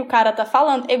que é que o cara tá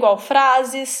falando, igual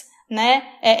frases, né?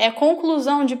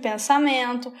 Conclusão de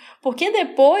pensamento, porque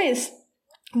depois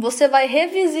você vai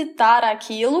revisitar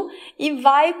aquilo e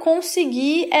vai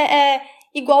conseguir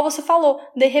igual você falou,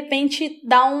 de repente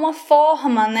dar uma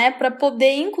forma, né, para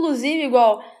poder, inclusive,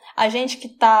 igual a gente que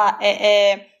tá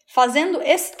fazendo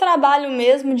esse trabalho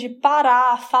mesmo de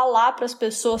parar, falar para as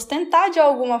pessoas, tentar de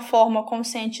alguma forma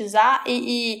conscientizar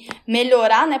e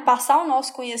melhorar, né, passar o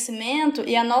nosso conhecimento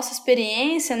e a nossa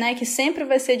experiência, né, que sempre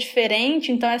vai ser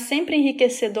diferente, então é sempre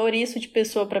enriquecedor isso de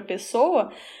pessoa para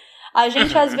pessoa. A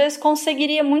gente às vezes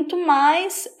conseguiria muito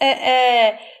mais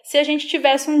se a gente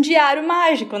tivesse um diário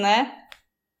mágico, né?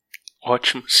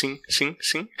 Ótimo, sim.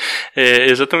 É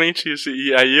exatamente isso.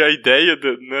 E aí a ideia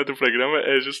do programa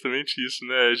é justamente isso,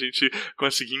 né? A gente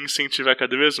conseguir incentivar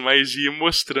cada vez mais e ir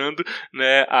mostrando,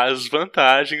 né, as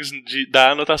vantagens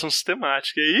da anotação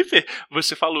sistemática. E aí, Fê,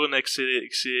 você falou, né, que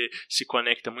você se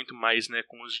conecta muito mais, né,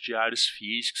 com os diários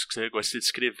físicos, que você gosta de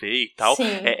escrever e tal. Sim.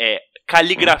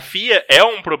 Caligrafia é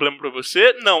um problema pra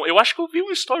você? Não, eu acho que eu vi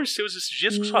um story seus esses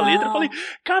dias com sua letra e falei,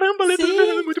 caramba, a letra do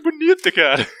Fernando é muito bonita,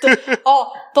 cara.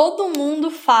 Todo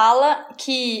mundo fala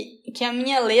que a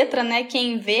minha letra, né,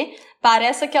 quem vê,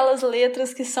 parece aquelas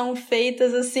letras que são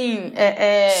feitas assim,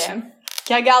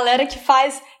 que a galera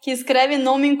que escreve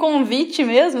nome em convite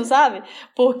mesmo, sabe?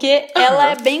 Porque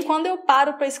ela é bem quando eu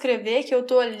paro pra escrever, que eu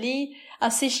tô ali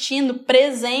assistindo,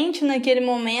 presente naquele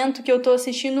momento, que eu tô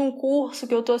assistindo um curso,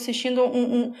 que eu tô assistindo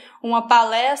uma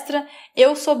palestra,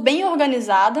 eu sou bem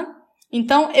organizada,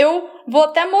 então eu vou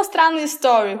até mostrar no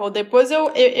story, ou depois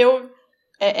eu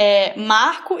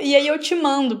marco e aí eu te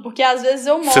mando, porque às vezes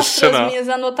eu mostro as minhas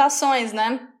anotações,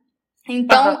 né?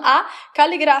 Então, a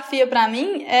caligrafia pra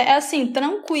mim é assim,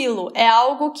 tranquilo, é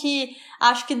algo que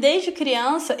acho que desde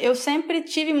criança eu sempre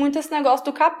tive muito esse negócio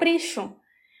do capricho.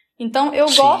 Então, eu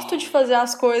gosto de fazer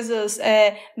as coisas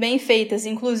bem feitas.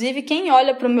 Inclusive, quem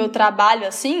olha pro meu trabalho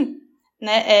assim,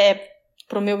 né,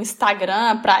 pro meu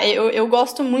Instagram, eu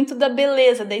gosto muito da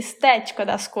beleza, da estética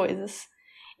das coisas.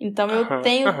 Então, eu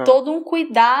tenho todo um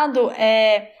cuidado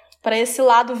para esse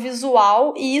lado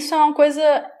visual, e isso é uma coisa...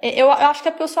 Eu acho que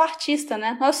é porque eu sou artista,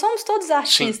 né? Nós somos todos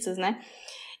artistas, né?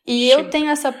 E eu tenho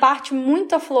essa parte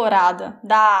muito aflorada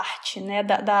da arte, né,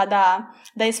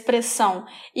 da expressão.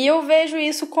 E eu vejo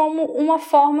isso como uma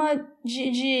forma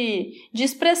de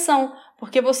expressão.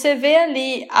 Porque você vê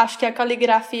ali, acho que a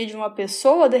caligrafia de uma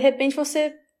pessoa, de repente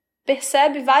você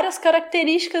percebe várias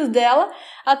características dela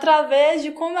através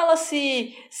de como ela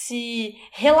se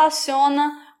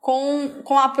relaciona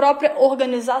com a própria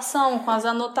organização, com as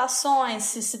anotações,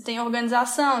 se tem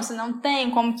organização, se não tem,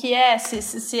 como que é,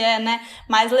 se é, né,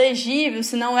 mais legível,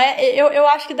 se não é. Eu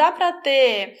acho que dá pra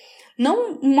ter,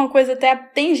 não uma coisa até,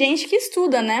 tem gente que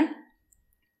estuda, né,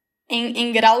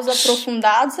 em graus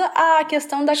aprofundados a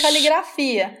questão da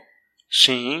caligrafia.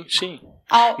 Sim.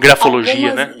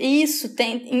 Grafologia, né? Isso,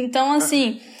 tem. Então,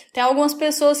 assim, tem algumas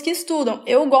pessoas que estudam.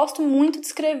 Eu gosto muito de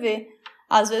escrever.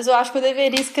 Às vezes eu acho que eu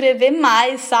deveria escrever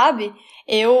mais, sabe?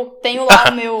 Eu tenho lá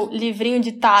o meu livrinho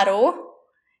de tarô,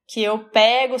 que eu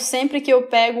pego, sempre que eu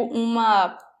pego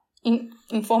uma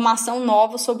informação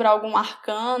nova sobre algum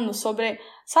arcano, sobre,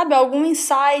 sabe, algum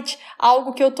insight,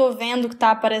 algo que eu tô vendo que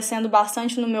tá aparecendo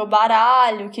bastante no meu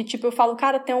baralho, que tipo, eu falo,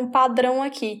 cara, tem um padrão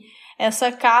aqui.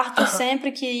 Essa carta,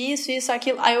 sempre que isso,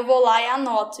 aquilo, aí eu vou lá e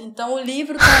anoto. Então, o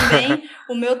livro também,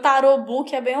 o meu tarot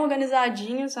book é bem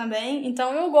organizadinho também.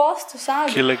 Então, eu gosto,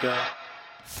 sabe? Que legal.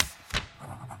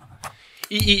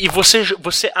 E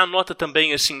você anota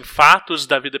também, assim, fatos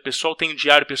da vida pessoal? Tem um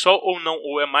diário pessoal ou não?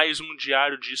 Ou é mais um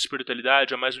diário de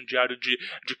espiritualidade? É mais um diário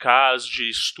de caso, de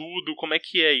estudo? Como é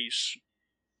que é isso?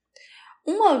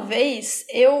 Uma vez,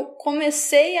 eu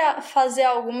comecei a fazer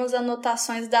algumas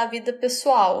anotações da vida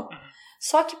pessoal.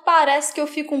 Só que parece que eu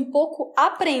fico um pouco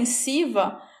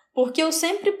apreensiva, porque eu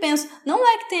sempre penso, não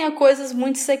é que tenha coisas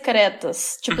muito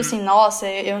secretas, tipo assim, nossa,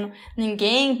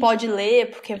 ninguém pode ler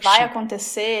porque vai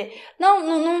acontecer.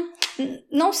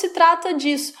 Não se trata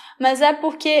disso, mas é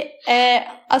porque,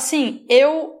 assim,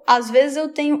 às vezes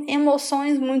eu tenho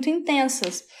emoções muito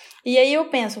intensas. E aí eu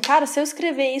penso, cara, se eu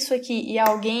escrever isso aqui e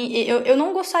alguém... Eu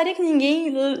não gostaria que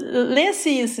ninguém lesse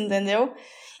isso, entendeu?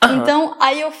 Então,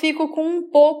 aí eu fico com um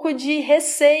pouco de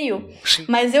receio. Sim.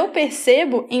 Mas eu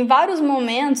percebo, em vários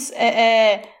momentos,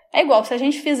 é igual, se a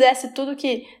gente fizesse tudo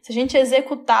que... Se a gente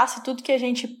executasse tudo que a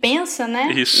gente pensa,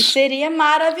 né? Isso. Seria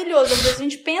maravilhoso. Às vezes a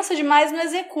gente pensa demais e não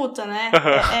executa, né?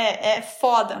 É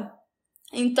foda.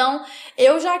 Então,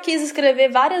 eu já quis escrever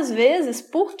várias vezes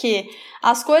porque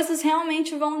as coisas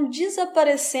realmente vão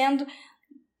desaparecendo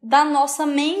da nossa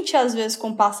mente, às vezes, com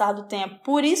o passar do tempo.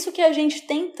 Por isso que a gente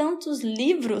tem tantos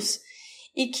livros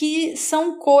e que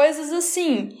são coisas,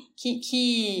 assim,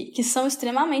 que são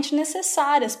extremamente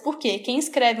necessárias. Por quê? Quem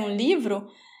escreve um livro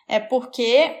é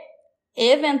porque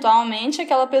eventualmente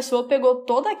aquela pessoa pegou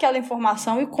toda aquela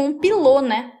informação e compilou,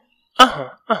 né?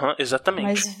 Exatamente.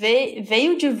 Mas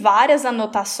veio de várias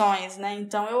anotações, né?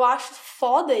 Então eu acho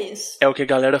foda isso. É o que a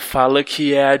galera fala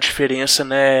que é a diferença,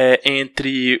 né,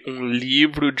 entre um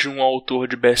livro de um autor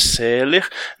de best-seller,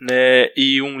 né,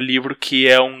 e um livro que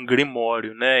é um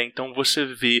grimório, né? Então você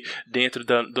vê dentro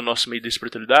do nosso meio da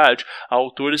espiritualidade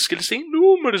autores que eles têm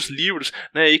inúmeros livros,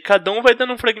 né, e cada um vai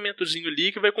dando um fragmentozinho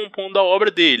ali que vai compondo a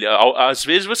obra dele. Às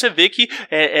vezes você vê que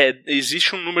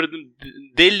existe um número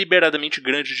deliberadamente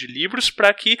grande de livros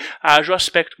para que haja o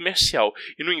aspecto comercial.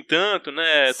 E, no entanto,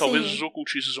 né, talvez os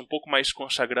ocultistas um pouco mais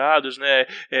consagrados, né,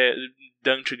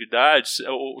 da antiguidade,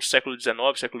 o século XIX,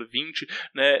 século XX,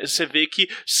 né, você vê que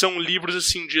são livros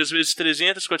assim de às vezes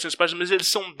 300, 400 páginas, mas eles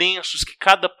são densos, que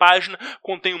cada página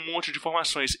contém um monte de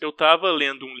informações. Eu estava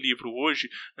lendo um livro hoje,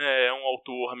 é um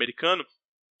autor americano,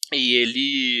 e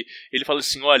ele fala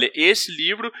assim, olha, esse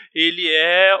livro ele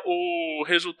é o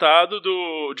resultado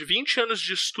de 20 anos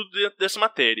de estudo dentro dessa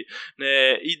matéria,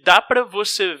 né? E dá para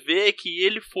você ver que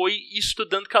ele foi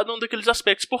estudando cada um daqueles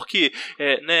aspectos, porque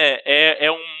é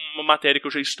uma matéria que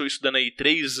eu já estou estudando aí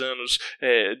 3 anos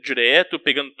direto,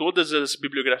 pegando todas as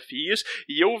bibliografias,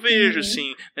 e eu vejo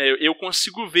assim, eu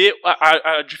consigo ver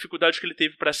a dificuldade que ele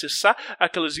teve para acessar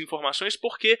aquelas informações,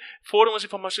 porque foram as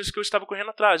informações que eu estava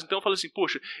correndo atrás. Então eu falo assim,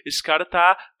 poxa, esse cara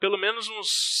tá pelo menos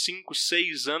uns 5,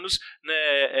 6 anos, né,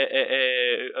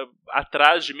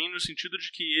 atrás de mim, no sentido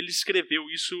de que ele escreveu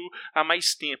isso há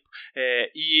mais tempo.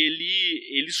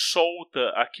 E ele solta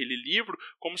aquele livro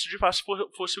como se de fato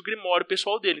fosse o grimório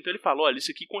pessoal dele. Então ele fala, olha,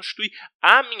 isso aqui constitui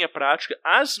a minha prática,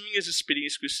 as minhas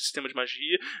experiências com esse sistema de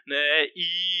magia, né,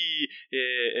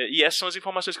 e essas são as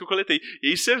informações que eu coletei. E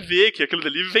aí você vê que aquilo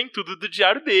dali vem tudo do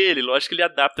diário dele. Lógico que ele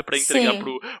adapta para entregar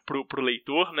pro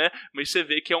leitor, né, mas você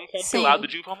vê que é um compilado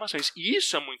de informações. E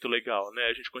isso é muito legal, né?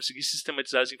 A gente conseguir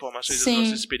sistematizar as informações das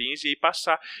nossas experiências e aí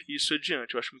passar isso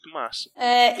adiante. Eu acho muito massa.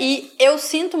 E eu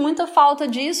sinto muita falta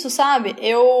disso, sabe?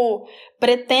 Eu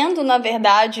pretendo, na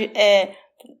verdade,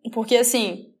 porque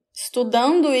assim,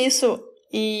 estudando isso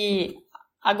e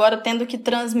agora tendo que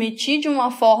transmitir de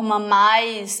uma forma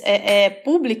mais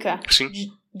pública,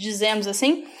 dizemos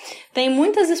assim, tem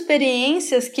muitas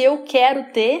experiências que eu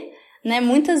quero ter, né?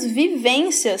 Muitas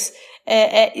vivências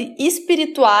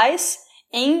espirituais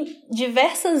em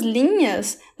diversas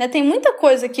linhas, né? Tem muita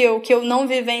coisa que eu não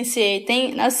vivenciei.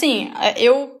 Tem, assim,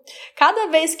 cada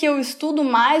vez que eu estudo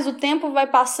mais, o tempo vai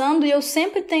passando e eu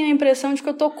sempre tenho a impressão de que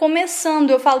eu tô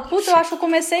começando. Eu falo, puta, eu acho que eu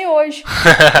comecei hoje.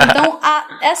 Então,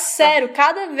 é sério,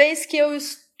 cada vez que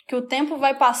o tempo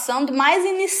vai passando, mais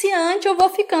iniciante eu vou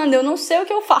ficando. Eu não sei o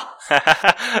que eu faço.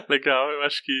 Legal, eu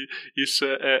acho que isso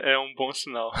é um bom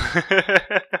sinal.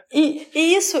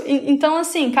 Então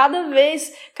assim,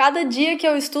 cada dia que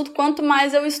eu estudo, quanto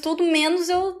mais eu estudo, menos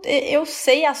eu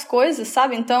sei as coisas,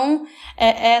 sabe? Então,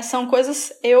 são coisas,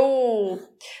 eu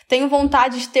tenho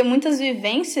vontade de ter muitas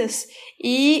vivências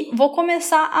e vou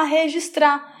começar a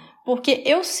registrar, porque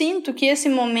eu sinto que esse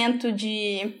momento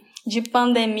de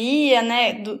pandemia,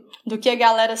 né, do que a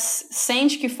galera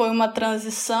sente que foi uma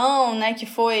transição, né, que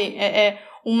foi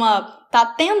tá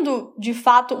tendo, de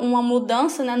fato, uma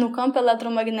mudança, né, no campo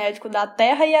eletromagnético da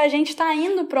Terra e a gente tá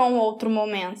indo para um outro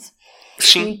momento.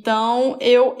 Sim. Então,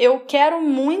 eu quero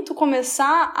muito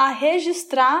começar a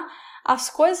registrar as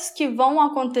coisas que vão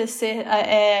acontecer,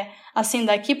 assim,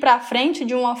 daqui para frente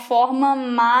de uma forma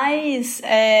mais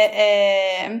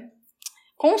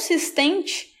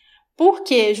consistente. Por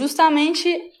quê?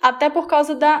 Justamente até por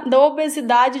causa da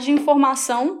obesidade de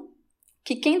informação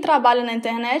que quem trabalha na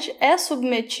internet é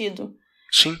submetido.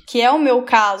 Sim. Que é o meu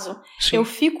caso. Sim. Eu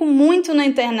fico muito na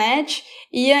internet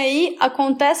e aí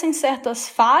acontecem certas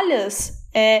falhas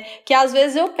que às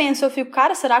vezes eu fico,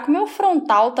 cara, será que o meu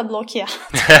frontal tá bloqueado?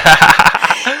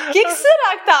 O que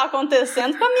será que tá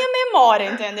acontecendo com a minha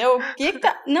memória, entendeu?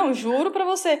 Não, juro pra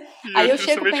você. Aí eu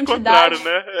chego pra entidade...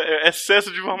 né?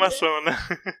 Excesso de informação, né?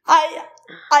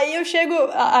 Aí eu chego...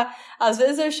 Às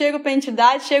vezes eu chego pra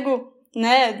entidade,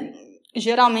 né?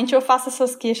 Geralmente eu faço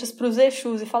essas queixas pros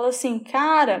Exus e falo assim,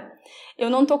 cara, eu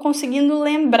não tô conseguindo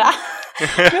lembrar.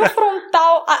 Meu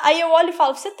frontal... Aí eu olho e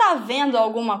falo, você tá vendo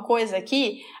alguma coisa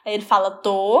aqui? Aí ele fala,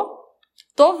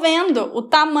 Tô vendo o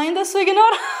tamanho da sua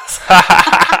ignorância.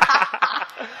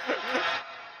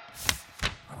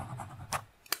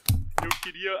 Eu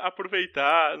queria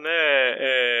aproveitar,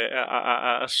 né,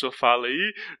 a sua fala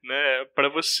aí, né, para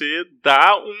você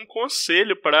dar um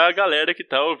conselho para a galera que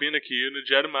tá ouvindo aqui no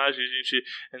Diário Mágico. A gente,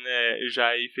 né,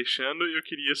 já ir fechando, e eu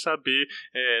queria saber,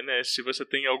 né, se você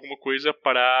tem alguma coisa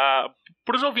para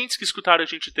os ouvintes que escutaram a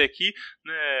gente até aqui,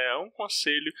 né, um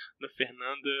conselho da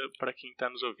Fernanda para quem está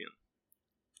nos ouvindo.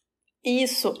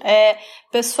 Isso.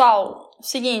 Pessoal,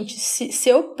 seguinte, se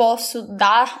eu posso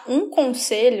dar um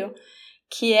conselho,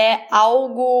 que é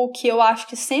algo que eu acho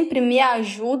que sempre me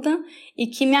ajuda e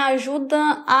que me ajuda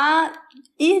a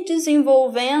ir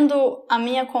desenvolvendo a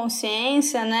minha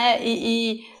consciência, né?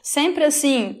 E sempre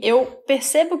assim, eu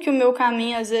percebo que o meu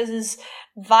caminho às vezes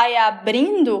vai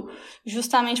abrindo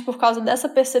justamente por causa dessa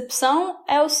percepção,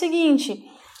 é o seguinte,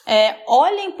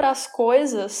 olhem para as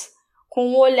coisas com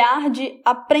o olhar de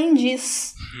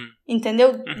aprendiz,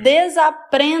 entendeu?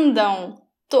 Desaprendam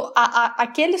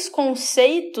aqueles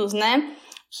conceitos, né,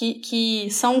 que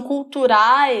são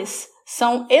culturais,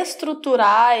 são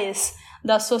estruturais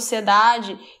da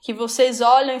sociedade, que vocês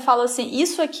olham e falam assim,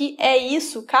 isso aqui é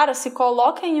isso, cara, se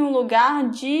coloca em um lugar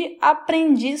de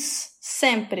aprendiz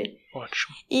sempre.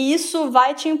 Ótimo. E isso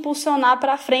vai te impulsionar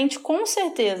para frente, com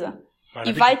certeza.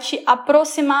 Maravilha. E vai te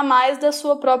aproximar mais da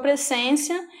sua própria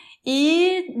essência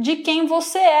e de quem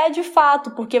você é de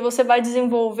fato, porque você vai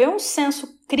desenvolver um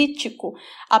senso crítico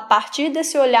a partir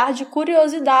desse olhar de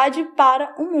curiosidade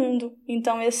para o mundo.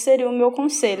 Então esse seria o meu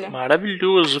conselho.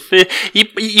 Maravilhoso, Fê.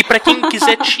 E para quem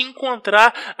quiser te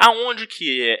encontrar, aonde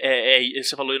que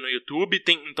você falou aí no YouTube,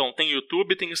 tem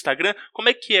YouTube, tem Instagram, como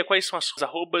é que é? Quais são as suas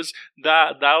arrobas?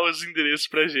 Dá os endereços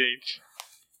pra gente.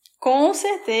 Com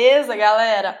certeza,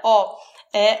 galera.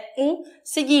 É o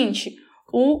seguinte,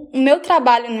 o meu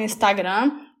trabalho no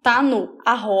Instagram tá no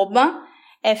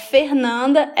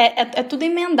 @Fernanda, é tudo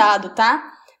emendado, tá?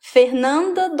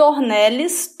 Fernanda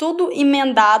Dornelles, tudo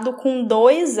emendado com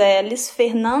 2 L's,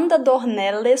 Fernanda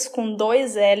Dornelles com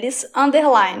 2 L's,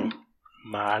 _.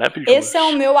 Maravilhoso. Esse é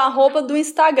o meu @ do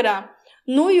Instagram.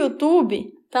 No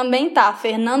YouTube também tá,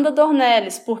 Fernanda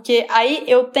Dornelles, porque aí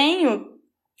eu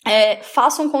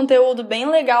faço um conteúdo bem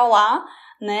legal lá,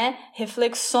 né,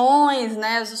 reflexões,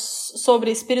 né, sobre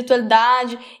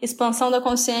espiritualidade, expansão da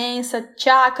consciência,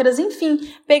 chakras, enfim,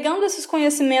 pegando esses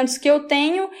conhecimentos que eu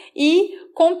tenho e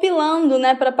compilando,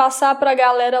 né, para passar para a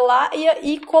galera lá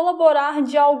e colaborar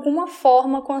de alguma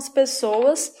forma com as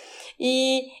pessoas.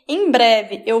 E em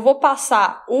breve eu vou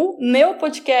passar o meu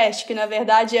podcast, que na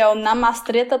verdade é o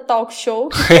Namastreta Talk Show,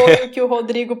 que foi o que o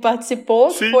Rodrigo participou,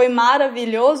 que foi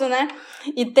maravilhoso, né?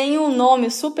 E tem um nome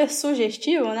super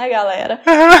sugestivo, né, galera?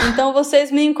 Então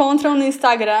vocês me encontram no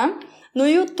Instagram, no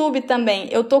YouTube também.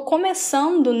 Eu tô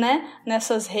começando, né,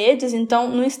 nessas redes, então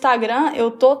no Instagram eu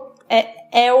tô...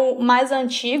 É o mais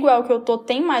antigo, é o que eu tô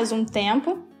tem mais um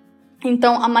tempo.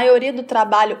 Então, a maioria do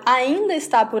trabalho ainda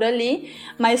está por ali,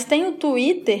 mas tem o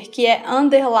Twitter, que é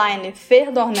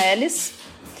 _Fer_Dornelles,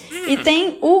 e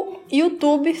tem o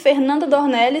YouTube, Fernanda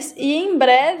Dornelles, e em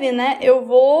breve, né, eu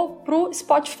vou pro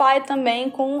Spotify também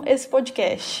com esse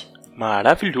podcast.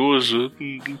 Maravilhoso.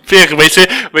 Fer,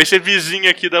 vai ser vizinho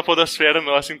aqui da podosfera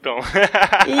nossa, então.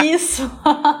 Isso.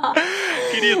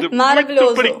 Querido, muito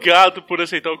obrigado por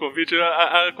aceitar o convite.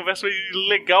 A conversa foi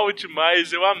legal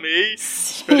demais, eu amei.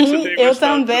 Espero que você tenha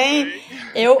gostado também.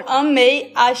 Eu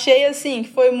amei, achei assim,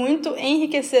 foi muito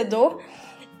enriquecedor.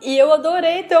 E eu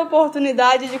adorei ter a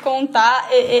oportunidade de contar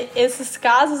esses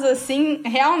casos, assim,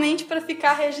 realmente para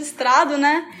ficar registrado,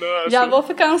 né? Nossa. Já vou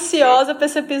ficar ansiosa para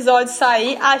esse episódio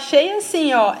sair. Achei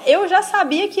assim, eu já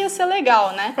sabia que ia ser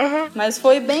legal, né? Mas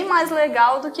foi bem mais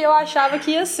legal do que eu achava que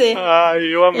ia ser. Ai,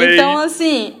 eu amei. Então,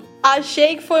 assim,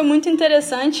 achei que foi muito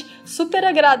interessante. Super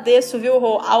agradeço, viu,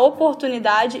 Rô, a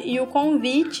oportunidade e o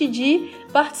convite de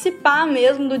participar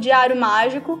mesmo do Diário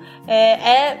Mágico.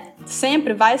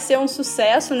 Sempre vai ser um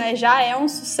sucesso, né? Já é um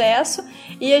sucesso.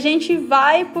 E a gente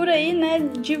vai por aí, né,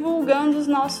 divulgando os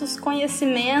nossos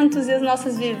conhecimentos e as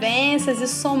nossas vivências e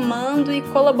somando e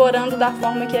colaborando da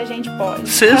forma que a gente pode.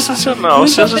 Sensacional,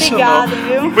 muito sensacional. Obrigado,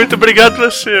 viu? Muito obrigado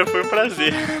a você, foi um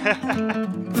prazer.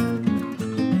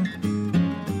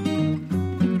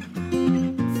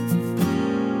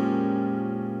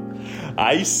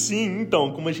 Aí sim,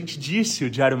 então, como a gente disse, o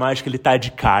Diário Mágico ele tá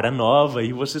de cara nova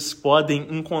e vocês podem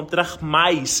encontrar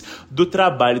mais do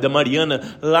trabalho da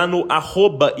Mariana lá no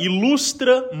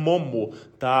 @ilustramomo,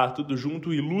 tá? Tudo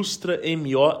junto, Ilustra,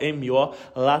 MOMO.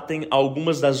 Lá tem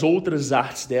algumas das outras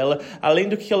artes dela, além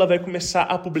do que ela vai começar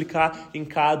a publicar em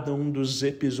cada um dos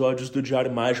episódios do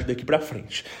Diário Mágico daqui pra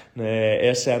frente, né?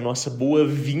 Essa é a nossa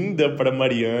boa-vinda pra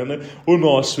Mariana. O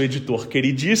nosso editor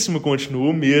queridíssimo continua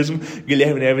o mesmo,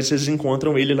 Guilherme Neves. Vocês encontram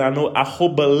ele lá no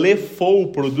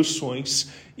 @Lefou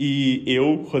Produções. E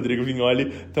eu, Rodrigo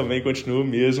Vignoli, também continuo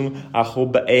mesmo,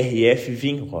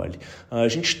 @rfvignoli. A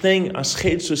gente tem as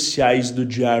redes sociais do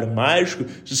Diário Mágico,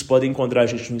 vocês podem encontrar a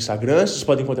gente no Instagram, vocês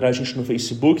podem encontrar a gente no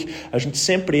Facebook, a gente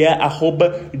sempre é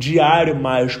 @Diário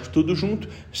Mágico, tudo junto.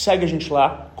 Segue a gente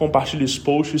lá, compartilha os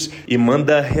posts e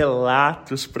manda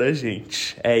relatos pra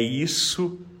gente. É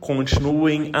isso,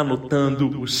 continuem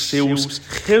anotando os seus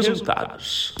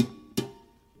resultados.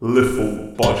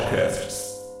 Leful Podcasts.